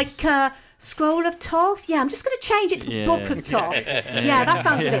you were like, Scroll of Thoth? Yeah, I'm just going to change it to Book of Thoth. Yeah, that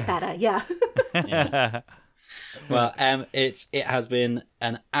sounds a bit better. Yeah. Well, it has been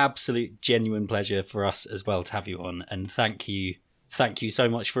an absolute genuine pleasure for us as well to have you on, and thank you so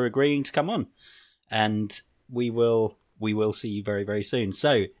much for agreeing to come on. And we will see you very, very soon.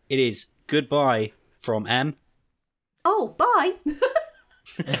 So it is goodbye from M. Oh, bye.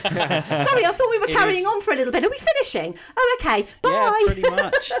 Sorry, I thought we were carrying on for a little bit. Are we finishing? Oh, okay. Bye. Yeah, pretty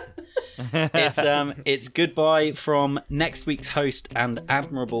much. It's goodbye from next week's host and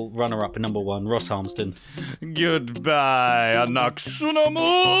admirable runner-up number 1, Ross Harmston. Goodbye,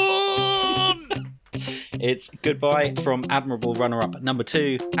 Anaxunamun. It's goodbye from admirable runner-up number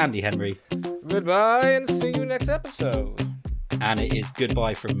 2, Andy Henry. Goodbye, and see you next episode. And it is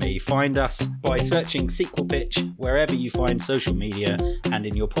goodbye from me. Find us by searching Sequel Pitch wherever you find social media and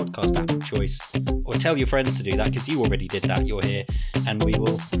in your podcast app of choice. Or tell your friends to do that, because you already did that. You're here. And we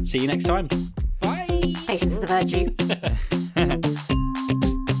will see you next time. Bye. Patience is a virtue.